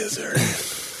a wizard.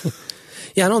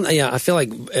 I feel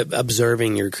like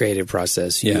observing your creative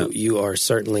process, you are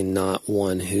certainly not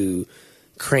one who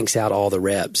cranks out all the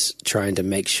reps trying to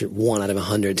make sure 1 out of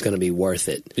 100 is going to be worth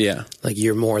it. Yeah. Like,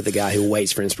 you're more the guy who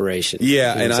waits for inspiration.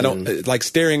 Yeah, you know, and I don't, like,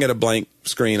 staring at a blank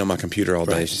screen on my computer all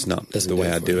day Right. is just not Doesn't the way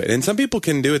do it I for do me. it. And some people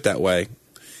can do it that way.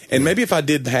 And maybe if I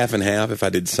did half and half, if I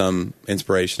did some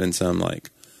inspiration and some, like,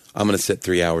 I'm going to set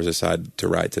 3 hours aside to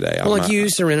write today. Well, like, you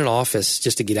used to rent an office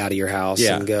just to get out of your house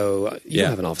Yeah. and go, you Yeah. don't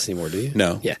have an office anymore, do you?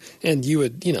 No. Yeah. And you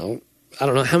would, I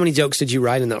don't know, how many jokes did you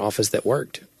write in that office that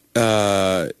worked?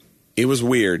 It was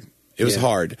weird. It was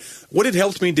hard. What it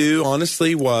helped me do,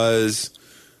 honestly, was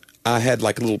I had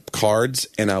like little cards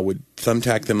and I would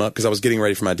thumbtack them up because I was getting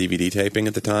ready for my DVD taping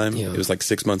at the time. Yeah. It was like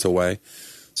 6 months away.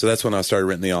 So that's when I started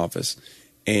renting the office.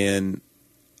 And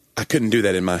I couldn't do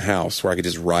that in my house where I could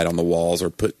just write on the walls or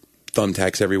put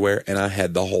thumbtacks everywhere. And I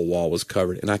had the whole wall was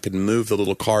covered. And I could move the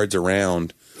little cards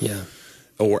around. Yeah.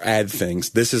 Or add things.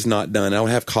 This is not done. I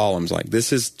would have columns like,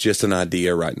 this is just an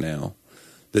idea right now.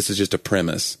 This is just a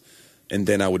premise. And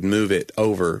then I would move it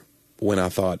over when I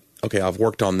thought, okay, I've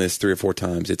worked on this 3 or 4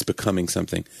 times. It's becoming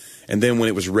something. And then when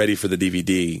it was ready for the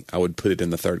DVD, I would put it in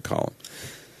the 3rd column.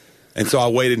 And so I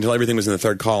waited until everything was in the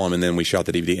 3rd column, and then we shot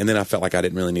the DVD. And then I felt like I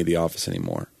didn't really need the office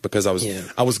anymore because I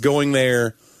was going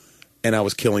there and I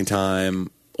was killing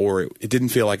time, or it didn't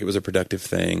feel like it was a productive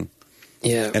thing.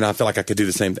 Yeah. And I felt like I could do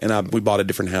the same thing. And we bought a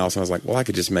different house, and I was like, well, I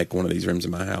could just make one of these rooms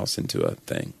in my house into a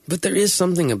thing. But there is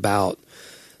something about,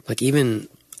 like, even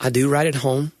I do write at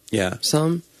home. Yeah.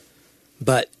 Some.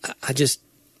 But I just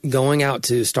going out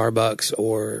to Starbucks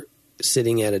or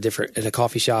sitting at a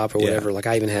coffee shop or whatever. Yeah. Like,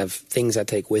 I even have things I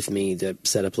take with me to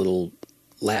set up little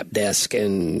lap desk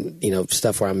and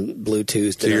stuff where I'm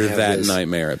Bluetooth. So you're that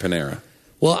nightmare at Panera.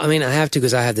 Well, I mean, I have to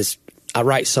because I have this. I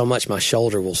write so much, my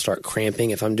shoulder will start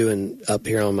cramping if I'm doing up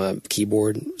here on my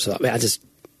keyboard. So I mean, I just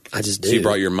do. So you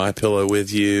brought your MyPillow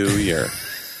with you.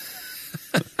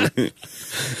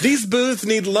 These booths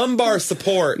need lumbar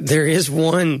support. There's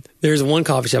one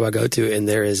coffee shop I go to, and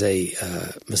there is a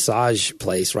massage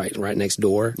place right next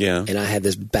door. Yeah. And I had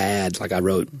this bad, like I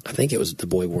wrote, I think it was The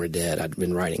Boy Born Dead. I'd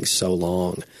been writing so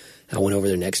long. I went over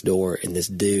there next door, and this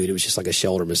dude, it was just like a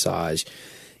shoulder massage.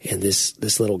 And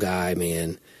this little guy,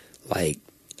 man, like,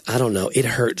 I don't know, it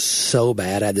hurt so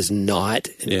bad. I had this knot.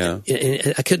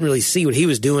 And I couldn't really see what he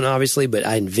was doing, obviously, but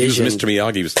I envisioned. Mr.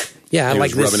 Miyagi was. Yeah, he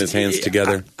like was rubbing his hands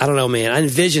together. I don't know, man. I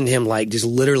envisioned him like just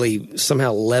literally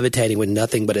somehow levitating with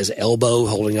nothing but his elbow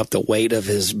holding up the weight of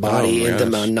his body into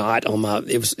my knot on my.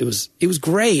 It was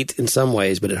great in some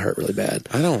ways, but it hurt really bad.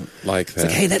 I don't like that. It's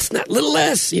like, hey, that's not a little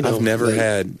less. You know, I've never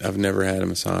had a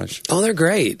massage. Oh, they're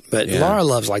great, but Laura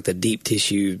loves like the deep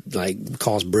tissue, like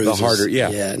cause bruises. The harder,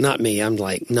 yeah. Not me. I'm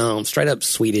like, no, straight up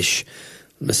Swedish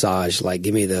massage. Like,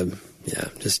 give me the. Yeah,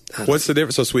 just. What's the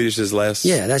difference? So Swedish is less?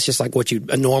 Yeah, that's just like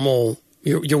a normal,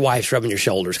 your wife's rubbing your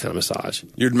shoulders kind of massage.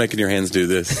 You're making your hands do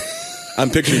this.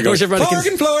 I'm picturing you going,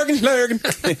 Florgan.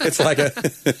 It's like a...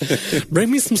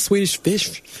 Bring me some Swedish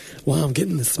fish while I'm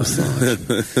getting this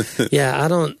massage. Yeah, I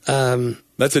don't...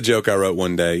 That's a joke I wrote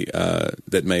one day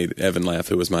that made Evan laugh,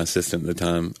 who was my assistant at the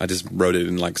time. I just wrote it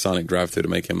in like Sonic Drive-Thru to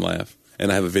make him laugh.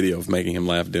 And I have a video of making him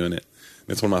laugh doing it.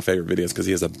 It's one of my favorite videos because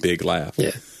he has a big laugh.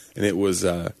 Yeah. And it was...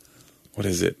 what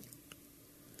is it?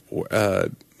 What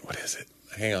is it?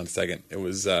 Hang on a second. It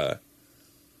was,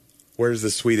 where does the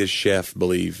Swedish chef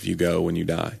believe you go when you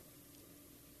die?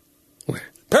 Where?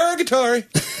 Purgatory!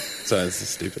 So that's a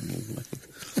stupid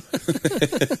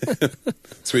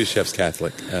Swedish chef's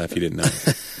Catholic, if you didn't know.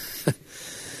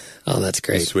 Oh, that's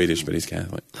great. He's Swedish, but he's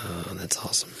Catholic. Oh, that's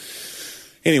awesome.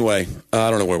 Anyway, I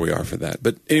don't know where we are for that.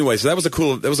 But anyway, so that was a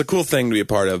cool thing to be a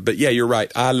part of. But yeah, you're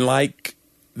right. I like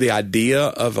the idea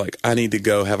of like, I need to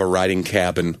go have a writing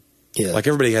cabin. Yeah. Like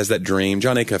everybody has that dream.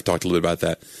 John Acuff talked a little bit about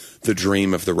that. The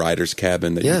dream of the writer's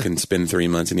cabin that you can spend 3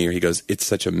 months in a year. He goes, it's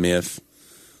such a myth.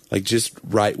 Like just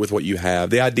write with what you have.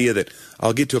 The idea that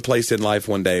I'll get to a place in life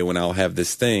one day when I'll have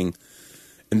this thing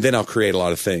and then I'll create a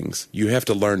lot of things. You have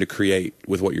to learn to create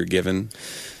with what you're given.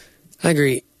 I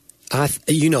agree. I've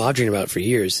dreamed about it for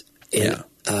years. And,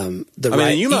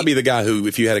 you might be the guy who,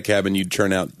 if you had a cabin, you'd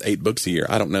churn out 8 books a year.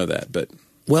 I don't know that, but.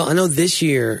 Well, I know this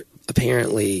year,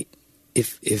 apparently,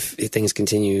 if things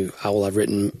continue, I will have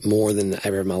written more than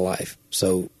ever in my life.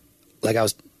 So, like I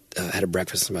had a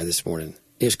breakfast with somebody this morning.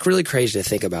 It was really crazy to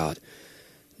think about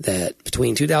that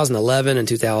between 2011 and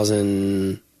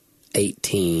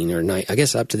 2018 or I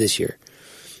guess up to this year,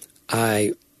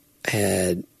 I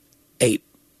had 8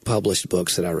 published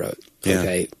books that I wrote. Yeah.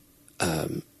 Okay,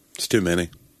 it's too many.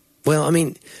 Well, I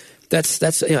mean, that's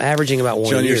averaging about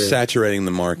one John, year. you're saturating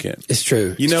the market. It's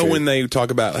true. You know when they talk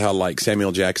about how like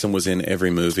Samuel Jackson was in every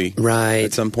movie, right?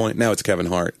 At some point, now it's Kevin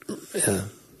Hart.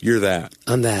 You're that.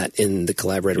 I'm that in the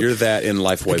Collaborator. You're that in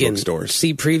Lifeway bookstores.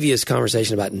 See previous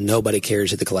conversation about nobody cares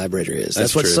who the Collaborator is.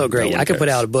 That's what's true. so great. No one I could put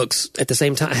cares. out books at the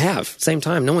same time. Same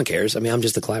time. No one cares. I mean, I'm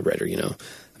just the Collaborator. I'm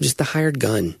just the hired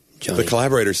gun. Johnny. The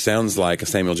Collaborator sounds like a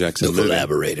Samuel Jackson the movie.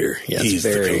 Collaborator. Yeah, he's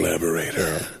the Collaborator.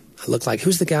 Yeah. I look like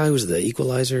who's the guy who's the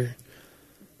Equalizer?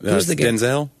 Who's the guy?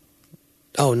 Denzel?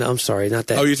 Oh no, I'm sorry, not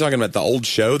that. Oh, you're talking about the old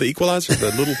show, The Equalizer, the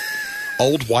little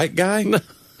old white guy?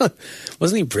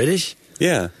 Wasn't he British?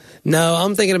 Yeah. No,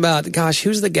 I'm thinking about, gosh,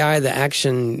 who's the guy, the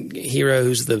action hero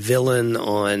who's the villain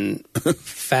on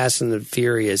Fast and the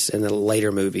Furious in the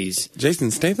later movies?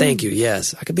 Jason Statham? Thank you,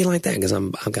 yes. I could be like that because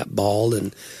I've got bald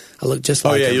and I look just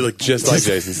like him. Oh, yeah, you look just like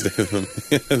Jason Statham.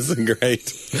 It's a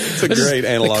great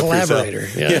analog the Collaborator,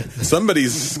 for yourself. Yeah.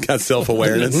 Somebody's got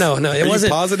self-awareness. No, it Are wasn't.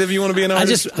 You positive you want to be an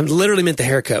artist? I literally meant the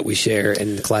haircut we share,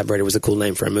 and the Collaborator was a cool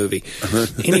name for a movie.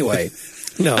 Anyway,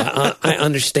 no, I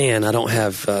understand. I don't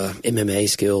have MMA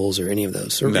skills or any of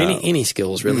those, or any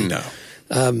skills really. No.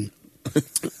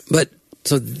 But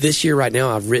so this year, right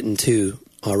now, I've written 2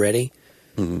 already,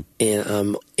 and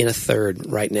I'm in a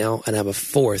 3rd right now, and I have a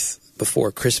 4th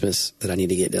before Christmas that I need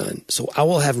to get done. So I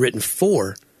will have written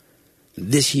 4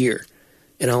 this year,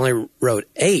 and I only wrote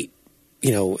 8,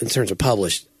 in terms of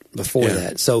published before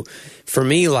that. So for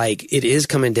me, like, it is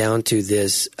coming down to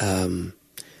this,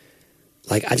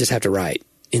 like, I just have to write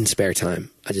in spare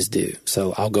time. I just do.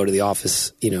 So I'll go to the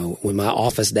office, when my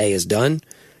office day is done,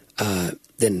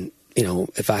 then,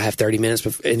 if I have 30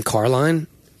 minutes in car line,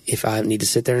 if I need to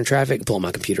sit there in traffic, pull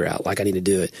my computer out, like I need to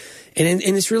do it. And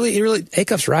it's really,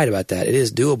 Acuff's right about that. It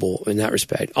is doable in that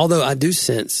respect. Although I do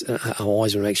sense, I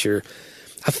always want to make sure,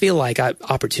 I feel like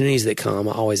opportunities that come,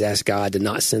 I always ask God to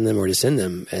not send them or to send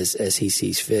them as he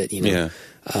sees fit, Yeah.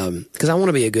 Because I want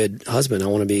to be a good husband. I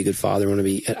want to be a good father.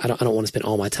 I don't want to spend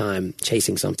all my time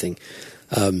chasing something.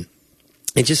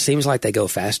 It just seems like they go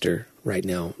faster right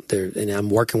now. And I'm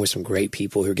working with some great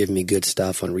people who are giving me good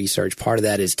stuff on research. Part of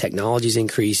that is technology's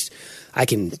increased. I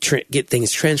can get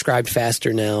things transcribed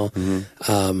faster now,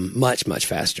 much, much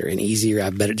faster and easier. I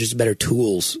have better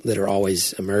tools that are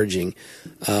always emerging.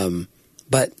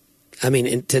 But I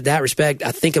mean, to that respect,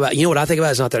 I think about, what I think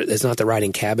about is not the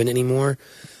writing cabin anymore.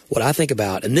 What I think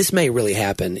about, and this may really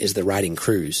happen, is the writing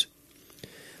cruise.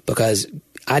 Because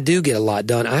I do get a lot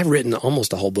done. I've written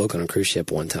almost a whole book on a cruise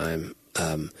ship one time.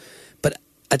 But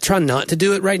I try not to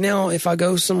do it right now if I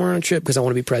go somewhere on a trip because I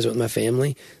want to be present with my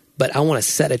family. But I want to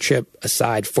set a trip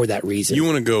aside for that reason. You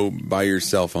want to go by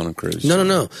yourself on a cruise?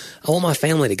 No. I want my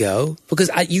family to go because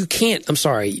you can't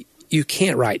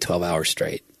write 12 hours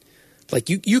straight. Like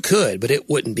you could, but it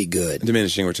wouldn't be good.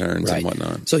 Diminishing returns and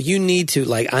whatnot. So you need to,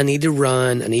 I need to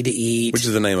run, I need to eat. Which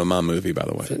is the name of my movie, by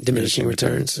the way. Diminishing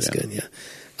returns. That's good,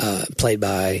 yeah. Played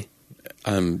by?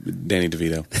 Danny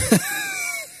DeVito.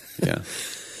 Yeah.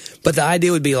 But the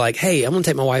idea would be hey, I'm going to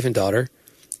take my wife and daughter,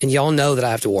 and y'all know that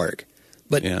I have to work.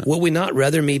 But would we not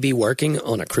rather me be working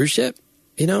on a cruise ship?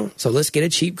 So let's get a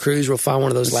cheap cruise. We'll find one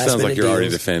of those last minute deals. Sounds like you're already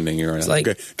defending. You're right.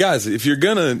 Okay. Guys, if you're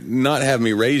going to not have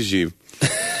me raise you,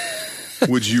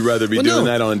 would you rather be doing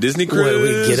that on a Disney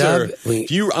cruise? We get up.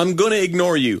 I'm going to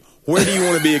ignore you. Where do you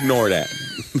want to be ignored at?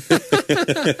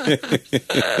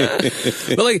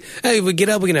 But hey, we get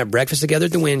up, we can have breakfast together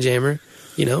at the Windjammer,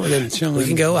 and then we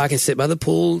can go. I can sit by the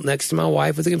pool next to my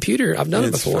wife with a computer. I've done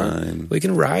it before. Fine. We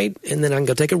can write, and then I can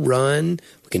go take a run.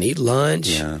 We can eat lunch.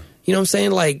 Yeah. You know what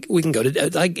I'm saying? We can go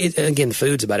to again,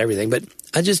 food's about everything, but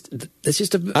I just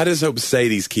hope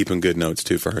Sadie's keeping good notes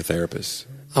too for her therapist.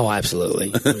 Oh,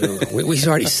 absolutely. we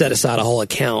already set aside a whole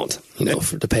account, to help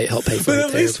pay for. But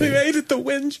at least we made it the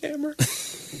Windjammer.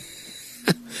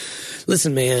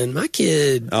 Listen, man, my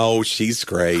kid. Oh, she's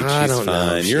great. She's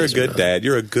fine. You're a good dad.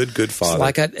 You're a good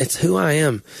father. It's who I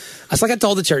am. It's like I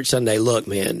told the church Sunday. Look,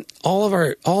 man,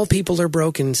 all people are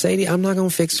broken. Sadie, I'm not going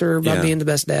to fix her by being the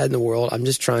best dad in the world. I'm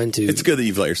just trying to. It's good that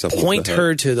you've let yourself point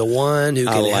her to the one who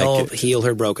can help heal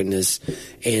her brokenness,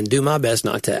 and do my best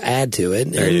not to add to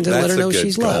it, and to let her know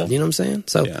she's loved. You know what I'm saying?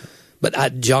 So. Yeah.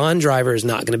 But John Driver is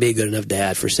not going to be a good enough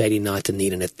dad for Sadie not to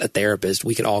need a therapist.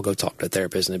 We could all go talk to a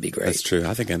therapist, and it'd be great. That's true.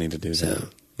 I think I need to do that. So,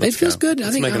 it feels good.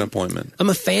 Let's make an appointment. I'm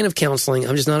a fan of counseling.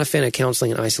 I'm just not a fan of counseling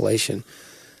in isolation.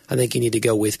 I think you need to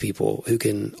go with people who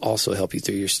can also help you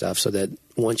through your stuff so that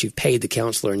once you've paid the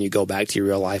counselor and you go back to your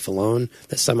real life alone,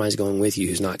 that somebody's going with you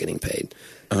who's not getting paid.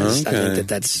 I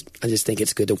just think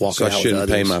it's good to walk it out with others. So I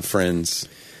shouldn't pay my friends.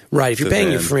 Right. If you're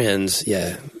paying your friends,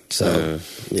 yeah. So,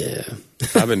 yeah.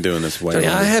 I've been doing this way.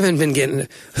 I haven't been getting.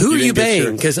 Who are you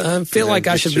paying? Because I feel like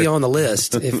I should be on the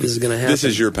list if this is going to happen. This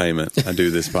is your payment. I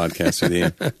do this podcast with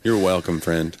you. You're welcome,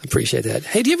 friend. I appreciate that.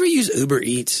 Hey, do you ever use Uber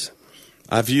Eats?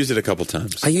 I've used it a couple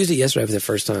times. I used it yesterday for the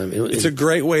first time. It's a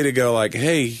great way to go.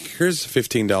 Hey, here's a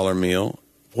 $15 meal.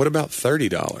 What about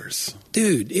 $30?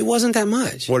 Dude, it wasn't that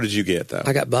much. What did you get though?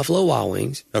 I got Buffalo Wild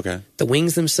Wings. Okay. The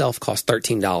wings themselves cost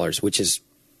 $13, which is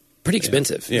pretty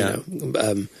expensive. Yeah.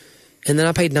 And then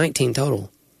I paid $19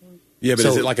 total. Yeah, but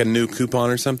is it like a new coupon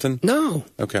or something? No.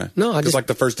 Okay. No, because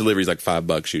the first delivery is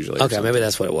 $5 usually. Okay, maybe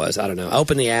that's what it was. I don't know. I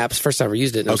opened the apps. First time I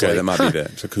used it. And that might be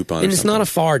that. It's a coupon. And it's not a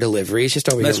far delivery. It's just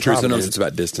over here. That's true. Sometimes it's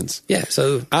about distance. Yeah.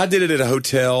 So I did it at a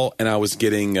hotel, and I was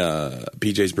getting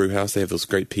PJ's Brewhouse. They have those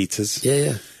great pizzas.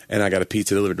 Yeah. And I got a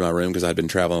pizza delivered to my room because I'd been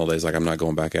traveling all days. I'm not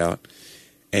going back out.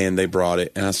 And they brought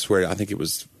it, and I swear, I think it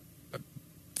was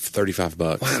 $35.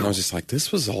 Wow. And I was just like,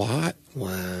 this was a lot.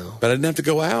 Wow. But I didn't have to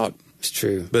go out. It's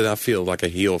true. But I feel like a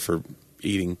heel for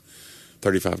eating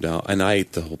 $35. And I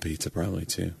ate the whole pizza probably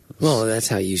too. Well, that's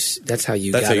how you got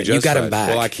it. You got him back.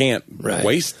 Well, I can't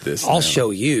waste this. I'll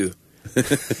show you.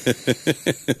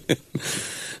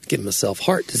 Give myself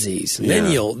heart disease. And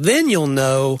then you'll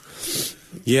know.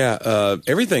 Yeah,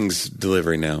 everything's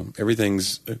delivery now.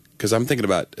 Everything's because I'm thinking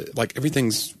about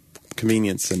everything's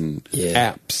convenience and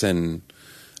apps and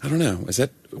I don't know.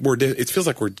 It feels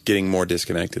like we're getting more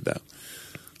disconnected though.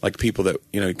 Like people that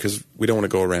because we don't want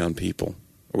to go around people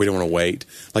or we don't want to wait.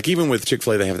 Like even with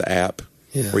Chick-fil-A, they have the app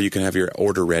where you can have your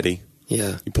order ready.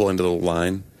 Yeah, you pull into the little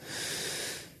line.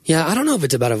 Yeah, I don't know if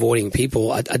it's about avoiding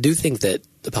people. I do think that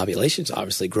the population's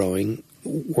obviously growing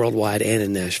worldwide and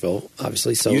in Nashville,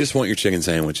 obviously. So you just want your chicken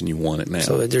sandwich and you want it now.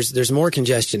 So there's more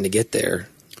congestion to get there.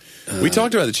 We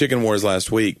talked about the chicken wars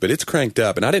last week, but it's cranked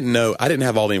up, and I didn't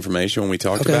have all the information when we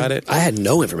talked about it. I had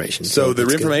no information. So the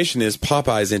information is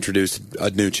Popeyes introduced a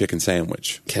new chicken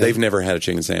sandwich. Okay. They've never had a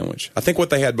chicken sandwich. I think what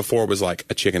they had before was like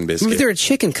a chicken biscuit. If they're a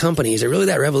chicken company, is it really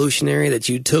that revolutionary that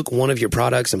you took one of your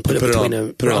products and put it on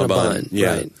a bun?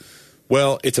 Yeah. Right.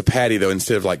 Well, it's a patty though.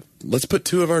 Instead of let's put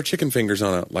 2 of our chicken fingers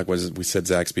on it, like we said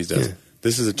Zaxby's does. Yeah.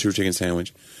 This is a true chicken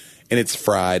sandwich, and it's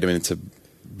fried. I mean, it's a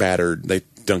battered. They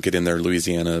dunk it in their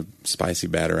Louisiana spicy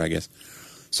batter, I guess.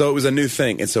 So it was a new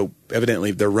thing, and so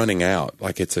evidently they're running out.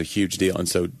 Like, it's a huge deal, and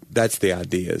so that's the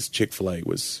idea. Is Chick-fil-A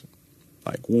was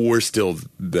like, we're still the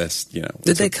best, you know.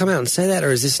 Did they come out and say that,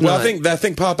 or is this Well, not? I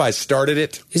think Popeye started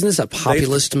it. Isn't this a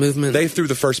populist movement? They threw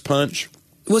the first punch.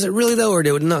 Was it really, though, or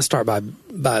did it not start by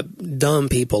dumb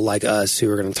people like us who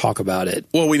are going to talk about it?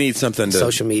 Well, we need something to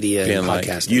social media and like,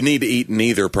 podcasting. you need to eat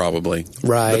neither, probably.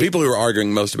 Right. The people who are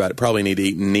arguing most about it probably need to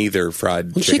eat neither fried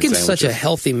chicken chicken's sandwiches. such a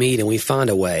healthy meat, and we find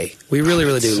a way. We really,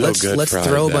 really do. So Let's fried,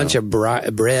 throw a though. bunch of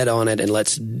bread on it, and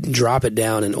let's drop it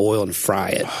down in oil and fry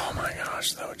it. Oh, my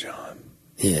gosh, though, John.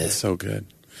 Yeah, It's so good.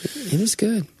 it is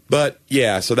good. But,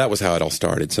 yeah, so that was how it all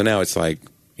started. So now it's like,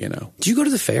 you know. Did you go to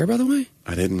the fair, by the way?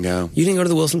 I didn't go. You didn't go to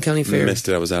the Wilson County Fair? Missed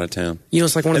it. I was out of town. You know,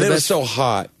 it's like one of And the it was best. so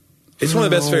hot. It's one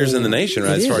of the best fairs in the nation,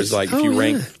 right? It As far is. as, like, if Oh, you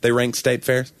rank, yeah. they rank state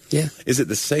fairs. Yeah. Is it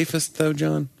the safest, though,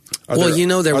 John? Well, you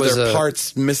know, there was Are there a-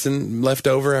 parts missing, left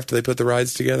over after they put the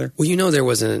rides together? Well, you know, there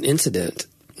was an incident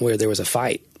where there was a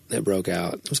fight that broke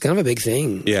out. It was kind of a big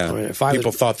thing. Yeah. I mean, a fight People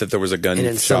was- thought that there was a gun and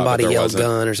then shot, somebody but there yelled wasn't.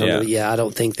 gun or something. Yeah, I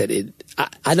don't think that it.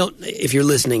 I don't. If you're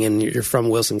listening and you're from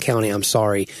Wilson County, I'm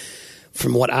sorry.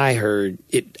 From what I heard,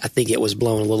 I think it was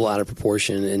blown a little out of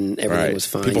proportion, and everything Right. was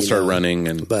fine. People you started know. running,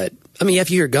 and But I mean, if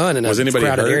you hear a gun in a Was anybody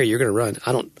crowded hurt? area, you're going to run.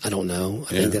 I don't know.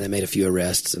 I Yeah. think that they made a few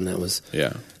arrests, and that was.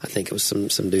 yeah. I think it was some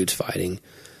dudes fighting.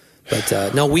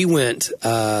 But no, we went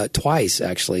twice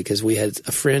actually because we had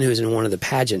a friend who was in one of the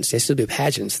pageants. They still do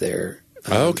pageants there.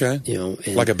 Oh, okay. You know,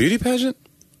 and Like a beauty pageant?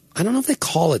 I don't know if they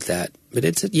call it that, but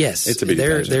it's a beauty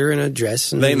they're pageant. they're in a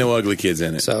dress. And, They ain't no ugly kids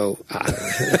in it. So I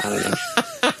don't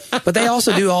know. But they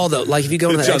also do all the like if you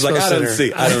go to the John's expo like, I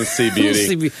center. don't see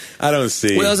beauty. I don't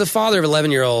see. Well, as a father of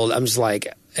 11-year-old, I'm just like,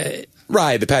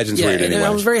 right, the pageant's yeah. weird And anyway.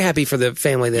 I was very happy for the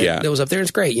family Yeah. that was up there.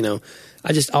 It's great, you know.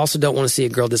 I just also don't want to see a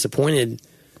girl disappointed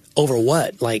over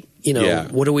what, like, you know, Yeah.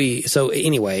 what do we? So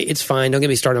anyway, it's fine. Don't get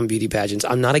me started on beauty pageants.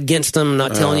 I'm not against them. I'm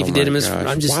not telling you if you did them.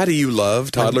 I'm just. Why do you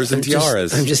love toddlers and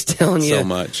tiaras? I'm just telling you so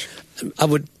much. I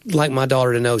would like my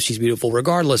daughter to know she's beautiful,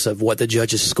 regardless of what the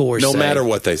judges' scores No say. matter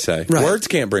what they say. Right. Words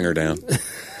can't bring her down.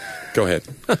 Go ahead.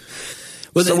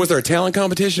 Well, So was there a talent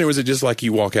competition, or was it just like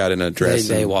you walk out in a dress?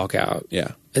 they and- walk out, Yeah.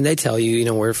 and they tell you, you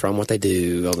know, where they're from, what they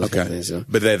do, all those kind of Okay. things. So.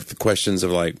 But they have the questions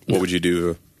of like, what would you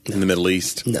do in the Middle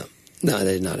East? No,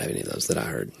 they did not have any of those that I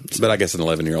heard. But I guess an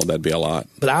 11-year-old, that'd be a lot.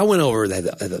 But I went over. They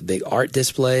had a big art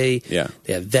display. Yeah.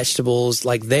 They have vegetables.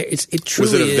 Like there, it Was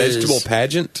truly it a is. vegetable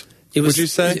pageant? It was. Would you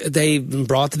say? They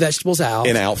brought the vegetables out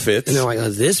In outfits? and they're like, oh,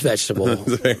 this vegetable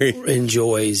Very-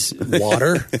 enjoys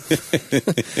water,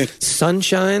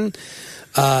 sunshine.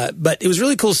 But it was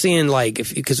really cool seeing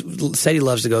because Sadie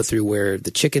loves to go through where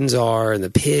the chickens are and the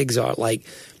pigs are. Like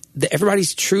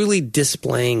everybody's truly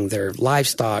displaying their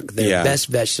livestock, their Yeah. best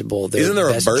vegetable, their Isn't there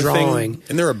a best birthing? drawing.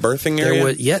 Isn't there a birthing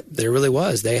area? There really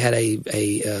was. They had a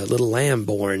little lamb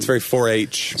born. It's very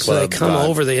 4-H club. So they come vibe.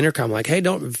 over the intercom like, hey,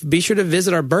 don't be sure to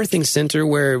visit our birthing center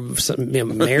where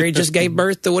Mary just gave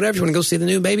birth to whatever. You want to go see the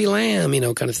new baby lamb,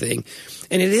 kind of thing.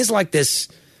 And it is like this.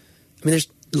 I mean, there's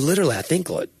literally, I think,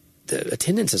 the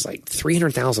attendance is like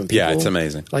 300,000 people. Yeah, it's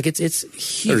amazing. Like it's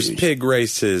huge. There's pig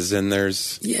races and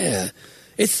there's Yeah.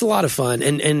 It's a lot of fun.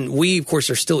 And we, of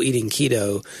course, are still eating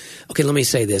keto. Okay, let me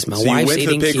say this. My so you wife's went to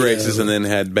the eating pig keto. races and then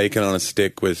had bacon on a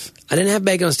stick with. I didn't have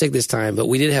bacon on a stick this time, but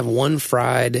we did have one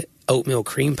fried oatmeal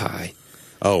cream pie.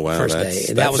 Oh wow, First day,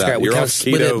 and that was great. We You're kind off of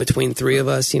split it keto. between three of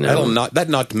us. That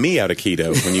knocked me out of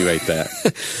keto when you ate that.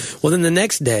 Well, then the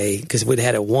next day, because we'd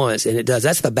had it once, and it does.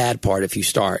 That's the bad part if you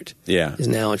start. Yeah. Is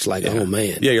now it's like, oh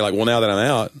man. Yeah, you're like, well, now that I'm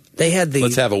out, They had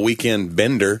let's have a weekend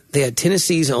bender. They had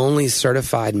Tennessee's only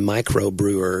certified micro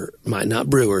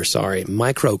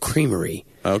creamery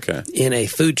Okay. in a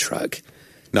food truck.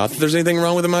 Not that there's anything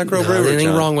wrong with a Not microbrewery. anything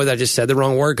John. wrong with it. I just said the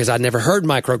wrong word because I'd never heard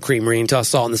micro creamery until I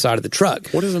saw it on the side of the truck.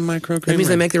 What is a microcreamery? That means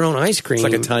they make their own ice cream. It's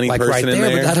like a tiny right person in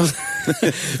there. there. But I don't,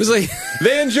 it was like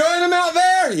They enjoying them out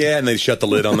there. Yeah, and they shut the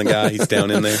lid on the guy. He's down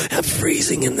in there. I'm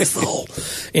freezing in this hole.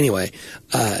 Anyway,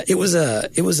 it was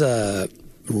a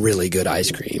really good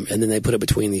ice cream, and then they put it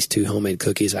between these two homemade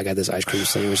cookies. I got this ice cream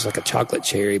sandwich, like a chocolate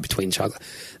cherry between chocolate.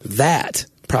 That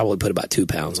probably put about 2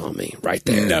 pounds on me right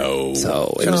there. No.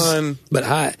 So it John. was,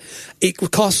 but it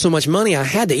cost so much money, I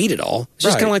had to eat it all. It's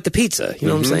just Right. kind of like the pizza. You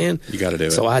know what I'm saying? You gotta do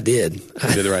it. So I did.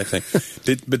 You did the right thing.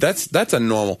 But that's a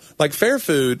normal. Like fair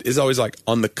food is always like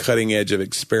on the cutting edge of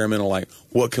experimental. Like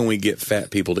what can we get fat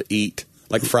people to eat?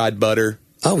 Like fried butter.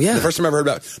 Oh yeah. The first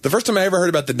time I ever heard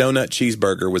about the donut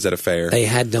cheeseburger was at a fair. They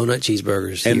had donut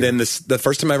cheeseburgers. And here. then the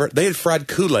first time they had fried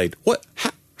Kool-Aid. What?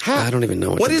 How? I don't even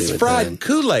know what What to is do with fried that.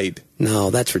 Kool-Aid?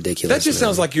 No, that's ridiculous. That just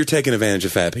sounds like you're taking advantage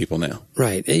of fat people now.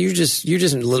 Right. And you're just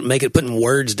putting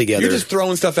words together. You're just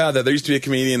throwing stuff out there. There used to be a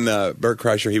comedian, Bert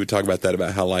Kreischer, he would talk about that,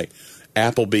 about how like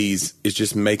Applebee's is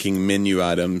just making menu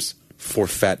items for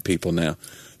fat people now.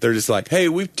 They're just like, hey,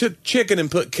 we took chicken and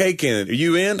put cake in it. Are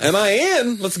you in? Am I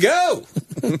in? Let's go.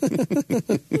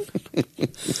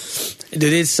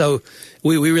 Dude, it's so,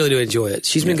 we really do enjoy it.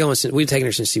 She's been going since, we've taken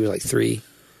her since she was like 3.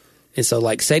 And so,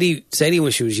 like, Sadie,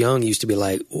 when she was young, used to be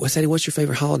like, Sadie, what's your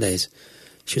favorite holidays?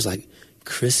 She was like,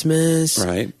 Christmas,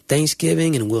 right,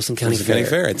 Thanksgiving, and Wilson County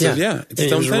Fair. It's its own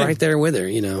it was thing. right there with her,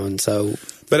 and so.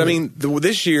 But, I mean,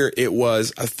 this year it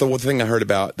was, the thing I heard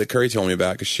about, that Curry told me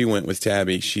about, because she went with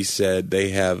Tabby, she said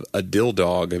they have a dill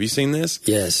dog. Have you seen this?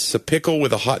 Yes. It's a pickle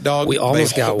with a hot dog. We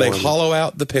almost got one. They hollow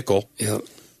out the pickle,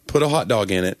 put a hot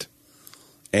dog in it,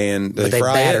 and they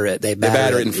batter it. They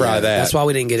batter it and fry that. That's why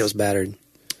we didn't get it. It was battered.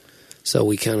 So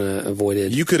we kind of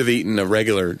avoided. You could have eaten a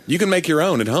regular. You can make your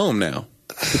own at home now.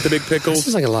 Get the big pickles. This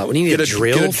is like a lot. When you need a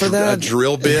drill for that, a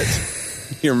drill bit.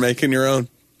 You're making your own.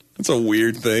 That's a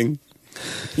weird thing.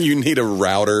 You need a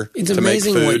router. It's to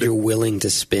amazing make food. what you're willing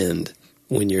to spend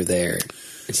when you're there.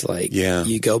 It's like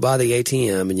you go by the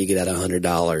ATM and you get out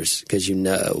 $100 because you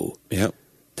know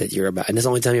that you're about. And it's the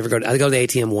only time you ever go. I go to the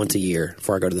ATM once a year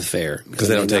before I go to the fair because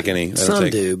they don't take any.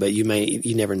 Some do, but you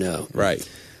never know. Right.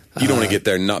 You don't want to get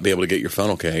there and not be able to get your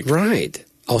funnel cake. Right.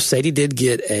 Oh, Sadie did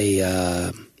get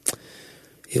a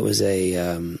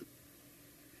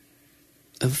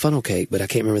funnel cake, but I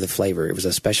can't remember the flavor. It was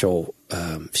a special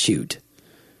shoot.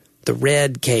 The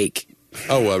red cake.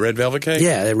 Oh, red velvet cake?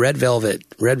 Yeah, the red velvet.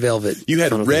 You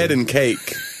had red cake. And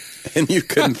cake, and you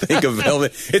couldn't think of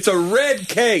velvet. It's a red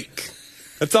cake.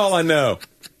 That's all I know.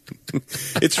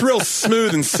 It's real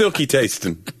smooth and silky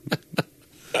tasting.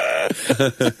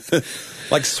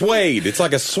 Like suede. It's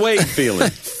like a suede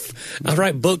feeling. I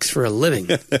write books for a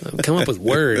living. I come up with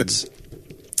words.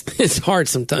 It's hard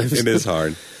sometimes. It is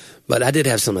hard. But I did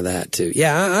have some of that, too.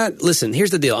 Yeah, listen,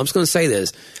 here's the deal. I'm just going to say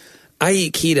this. I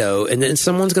eat keto, and then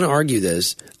someone's going to argue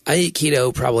this. I eat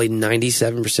keto probably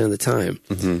 97% of the time.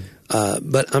 Mm-hmm.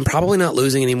 But I'm probably not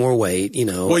losing any more weight,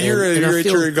 Well, you're at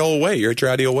your goal weight. You're at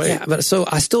your ideal weight. Yeah, but so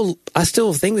I still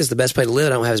think this is the best way to live.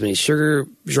 I don't have as many sugar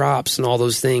drops and all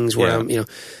those things where I'm,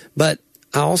 But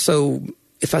I also,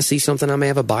 if I see something, I may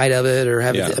have a bite of it or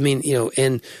have,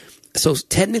 and so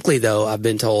technically, though, I've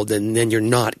been told, then you're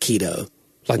not keto.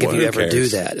 Like if you ever do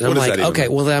that. And I'm like, okay,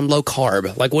 well, then I'm low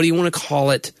carb. Like, what do you want to call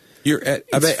it? I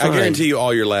guarantee you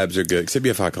all your labs are good, except you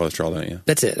have high cholesterol, don't you?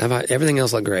 That's it. Everything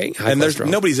else look great. High cholesterol.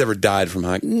 Nobody's ever died from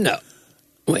high. No.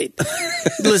 Wait.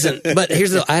 Listen, but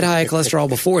here's I had high cholesterol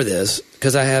before this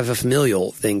because I have a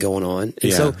familial thing going on.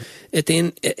 And so at the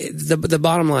end, the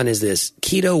bottom line is this.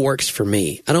 Keto works for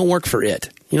me. I don't work for it.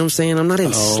 You know what I'm saying? I'm not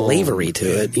in slavery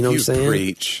to it. You know what I'm saying?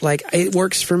 Preach. Like, it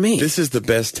works for me. This is the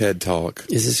best TED Talk.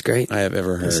 Is this great? I have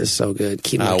ever heard. This is so good.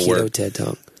 Keto TED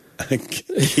Talk.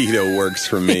 Keto works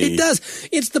for me. It does.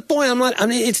 It's the point.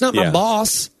 It's not my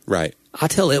boss. Right. I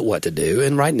tell it what to do.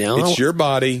 And right now, it's your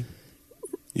body.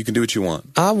 You can do what you want.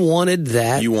 I wanted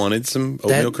that. You wanted some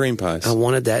oatmeal cream pies. I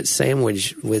wanted that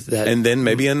sandwich with that. And then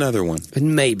maybe another one.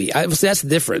 Maybe. So that's the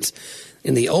difference.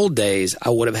 In the old days, I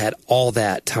would have had all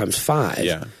that times 5.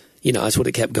 Yeah. That's what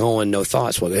it kept going. No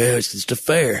thoughts. Well, it's just a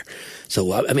fair.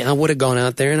 So, I would have gone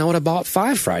out there and I would have bought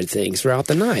 5 fried things throughout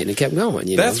the night and it kept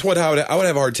going. That's what I would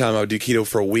have a hard time. I would do keto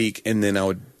for a week and then I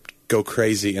would go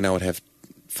crazy and I would have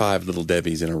 5 Little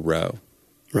Debbies in a row.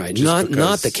 Right. Not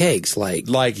the cakes. Like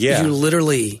yeah. You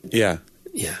literally. Yeah.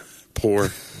 Yeah.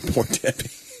 Poor Debbie.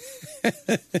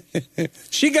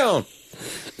 She gone.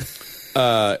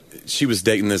 She was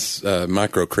dating this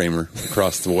micro creamer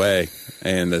across the way,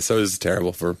 and so it was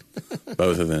terrible for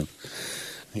both of them.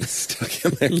 He's stuck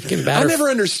in there. I never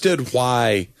understood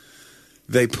why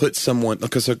they put someone.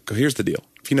 Because here's the deal: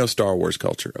 if you know Star Wars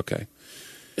culture, okay,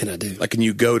 and I do. Like, when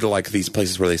you go to like these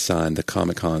places where they sign the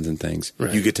Comic Cons and things,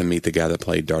 right. You get to meet the guy that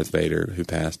played Darth Vader, who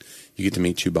passed. You get to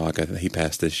meet Chewbacca. He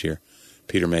passed this year.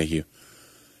 Peter Mayhew.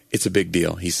 It's a big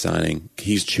deal. He's signing.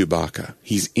 He's Chewbacca.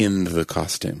 He's in the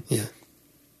costume. Yeah.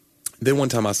 Then one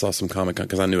time I saw some Comic Con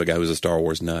because I knew a guy who was a Star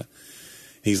Wars nut.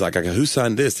 He's like, I go, who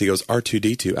signed this? He goes,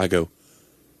 R2-D2. I go,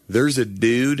 there's a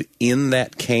dude in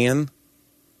that can.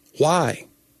 Why?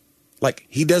 Like,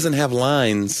 he doesn't have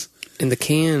lines. In the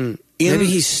can, maybe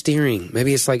he's steering.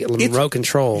 Maybe it's like remote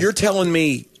control. You're telling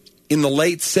me in the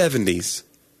late 70s,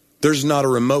 there's not a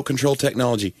remote control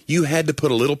technology. You had to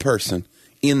put a little person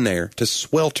in there to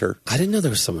swelter. I didn't know there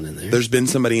was someone in there. There's been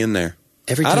somebody in there.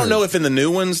 Every time. I don't know if in the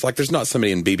new ones, like, there's not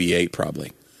somebody in BB-8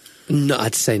 probably. No,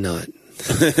 I'd say not.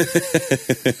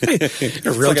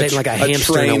 Rotating like a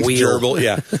hamster in a trained wheel. gerbil.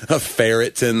 Yeah, a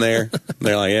ferret's in there.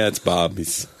 They're like, yeah, it's Bob.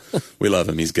 We love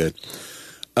him. He's good.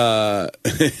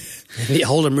 You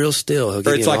hold him real still. He'll give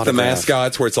Or you it's an like the autograph.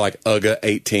 mascots where it's like UGA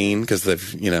 18 because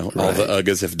they've, all the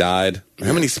UGAs have died.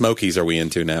 How many Smokies are we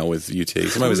into now with UT?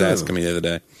 Somebody was asking me the other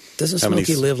day. Doesn't How many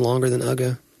Smokey live longer than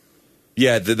Uga?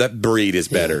 Yeah, that breed is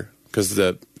better because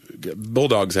the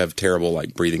bulldogs have terrible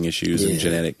like breathing issues and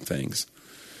genetic things.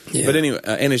 Yeah. But anyway,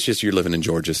 and it's just you're living in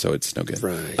Georgia, so it's no good.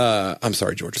 Right. I'm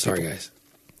sorry, Georgia. Sorry, people. guys.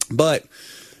 But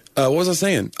what was I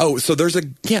saying? Oh, so there's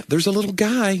a little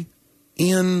guy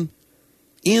in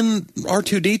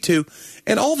R2D2,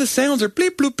 and all the sounds are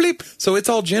bleep bloop bleep. So it's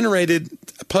all generated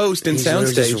post and He's literally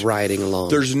soundstage. just riding along.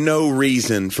 There's no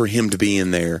reason for him to be in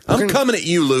there. I'm coming at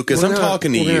you, Lucas. I'm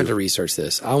talking to We're you. gonna have to research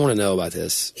this. I want to know about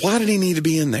this. Why did he need to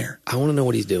be in there? I want to know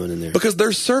what he's doing in there. Because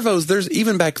there's servos. There's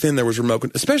even back then there was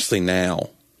remote, especially now.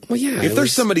 Well, yeah. If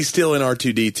there's somebody still in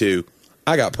R2D2,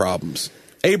 I got problems.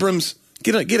 Abrams,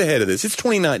 get ahead of this. It's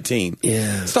 2019.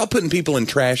 Yeah. Stop putting people in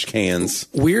trash cans.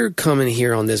 We're coming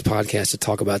here on this podcast to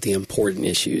talk about the important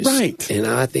issues. Right. And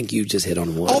I think you just hit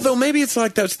on one. Although maybe it's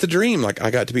like that's the dream. Like I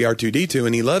got to be R2D2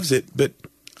 and he loves it, but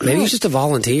Maybe he's just a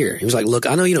volunteer. He was like, look,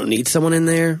 I know you don't need someone in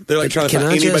there. they're like but trying to can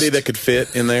find I anybody just- that could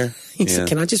fit in there. He said,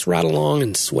 can I just ride along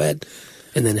and sweat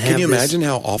and then have Can you this- imagine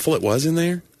how awful it was in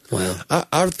there? Wow.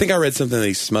 I think I read something that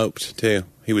he smoked too.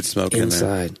 He would smoke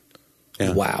Inside. in there.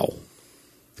 Yeah. Wow.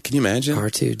 Can you imagine?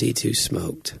 R2D2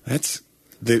 smoked. That's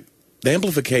the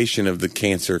amplification of the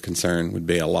cancer concern would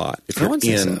be a lot. If I would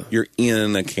say so. you're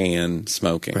in a can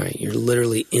smoking. Right. You're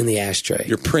literally in the ashtray.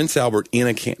 You're Prince Albert in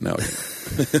a can. No,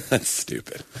 that's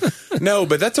stupid. No,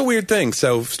 but that's a weird thing.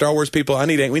 So Star Wars people, we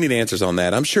need answers on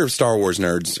that. I'm sure Star Wars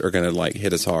nerds are going to like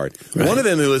hit us hard. Right. One of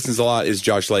them who listens a lot is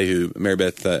Josh Leahy, Mary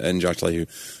Beth and Josh Leahy,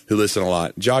 who listen a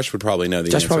lot. Josh would probably know the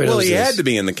Josh answer. probably Well, knows he this. had to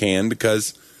be in the can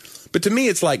because. But to me,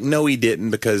 it's like, no, he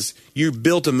didn't, because you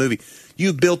built a movie.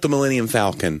 You built the Millennium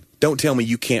Falcon. Don't tell me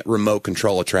you can't remote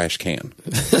control a trash can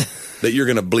that you're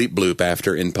going to bleep bloop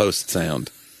after in post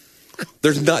sound.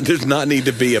 There's not need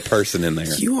to be a person in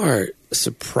there. You are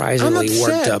surprisingly I'm upset.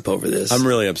 worked up over this. I'm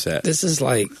really upset. This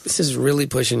is really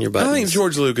pushing your buttons. I think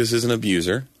George Lucas is an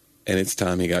abuser, and it's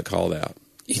time he got called out.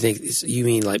 You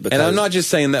mean like because And I'm not just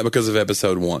saying that because of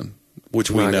episode 1, which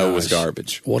we My know was gosh.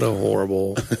 garbage. What a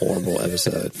horrible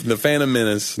episode. The Phantom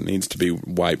Menace needs to be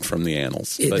wiped from the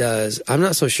annals. It does. I'm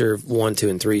not so sure 1, 2,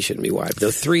 and 3 shouldn't be wiped.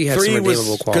 Though 3 had some 3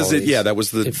 redeemable was qualities. because that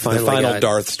was the It final got-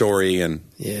 Darth story, and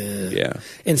Yeah.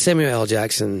 And Samuel L.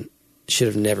 Jackson should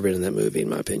have never been in that movie, in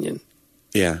my opinion.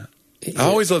 yeah. I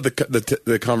always love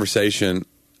the conversation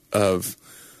of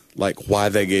like why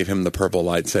they gave him the purple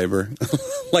lightsaber.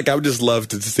 Like I would just love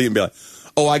to see him be like,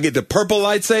 "Oh, I get the purple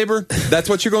lightsaber? That's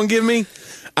what you're going to give me?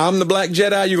 I'm the Black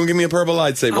Jedi. You're going to give me a purple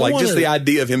lightsaber?" Just the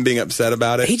idea of him being upset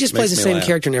about it. He just plays the makes me same laugh.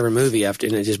 character in every movie and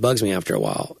it just bugs me after a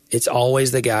while. It's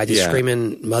always the guy just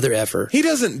screaming mother effer. He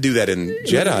doesn't do that in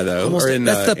Jedi though. Almost-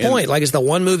 that's the point. Like it's the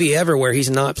one movie ever where he's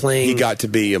not playing. He got to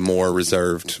be a more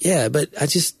reserved. Yeah, but I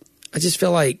just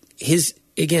feel like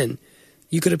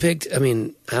you could have picked. I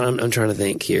mean, I'm trying to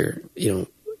think here.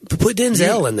 Put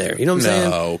Denzel in there. You know what I'm saying?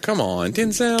 No, come on,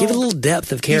 Denzel. Give it a little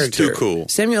depth of character. He's too cool.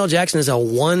 Samuel L. Jackson is a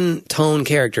one-tone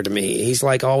character to me. He's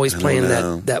like always playing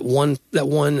that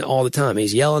one all the time.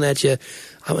 He's yelling at you.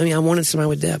 I mean, I wanted somebody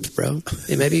with depth, bro.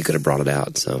 Maybe you could have brought it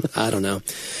out. So I don't know.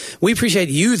 We appreciate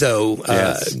you though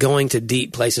going to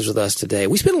deep places with us today.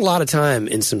 We spent a lot of time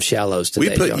in some shallows today.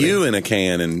 We put Johnny. you in a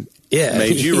can and Yeah.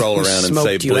 made you roll We around and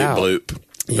say smoked you bleep out. bloop.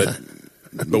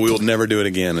 But we will never do it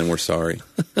again, and we're sorry.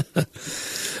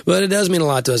 But it does mean a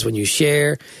lot to us when you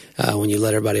share, when you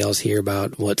let everybody else hear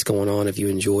about what's going on, if you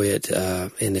enjoy it.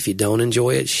 And if you don't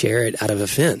enjoy it, share it out of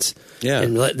offense. Yeah.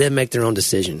 And let them make their own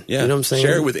decision. Yeah. You know what I'm saying?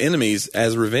 Share it with enemies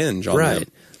as revenge on Right.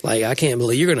 them. Like, I can't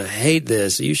believe you're going to hate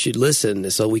this. You should listen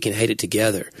so we can hate it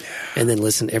together. And then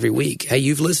listen every week. Hey,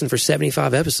 you've listened for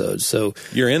 75 episodes, so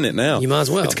You're in it now. You might as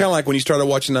well. It's kind of like when you started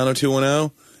watching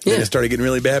 90210. And Yeah. it started getting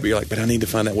really bad, but you're like, but I need to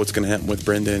find out what's going to happen with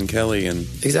Brenda and Kelly and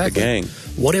the gang.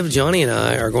 What if Johnny and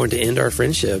I are going to end our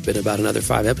friendship in about another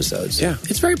 5 episodes? Yeah.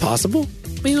 It's very possible.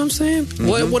 You know what I'm saying? Mm-hmm.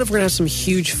 What if we're going to have some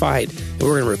huge fight and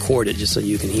we're going to record it just so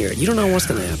you can hear it? You don't know what's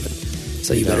going to happen.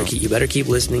 So you better keep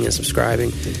listening and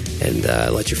subscribing and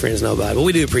let your friends know about it. But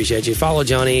we do appreciate you. Follow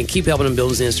Johnny and keep helping him build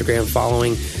his Instagram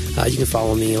following. You can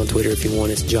follow me on Twitter if you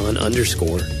want. It's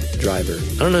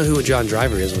John_Driver. I don't know who John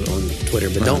Driver is on Twitter,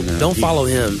 but don't follow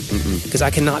him because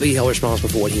I cannot be held responsible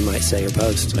for what he might say or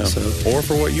post. No. So. Or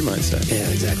for what you might say. Yeah,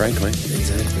 exactly. Frankly.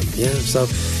 Exactly. Yeah. So,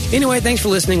 anyway, thanks for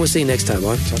listening. We'll see you next time,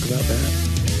 Mark. Talk about that.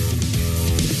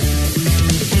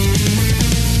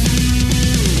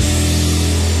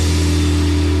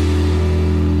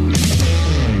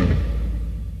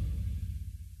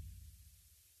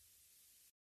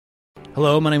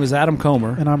 Hello, my name is Adam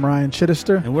Comer. And I'm Ryan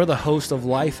Chittister. And we're the host of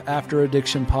Life After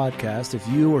Addiction podcast. If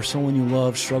you or someone you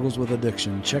love struggles with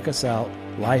addiction, check us out,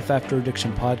 Life After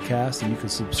Addiction podcast, and you can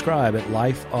subscribe at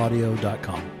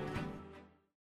lifeaudio.com.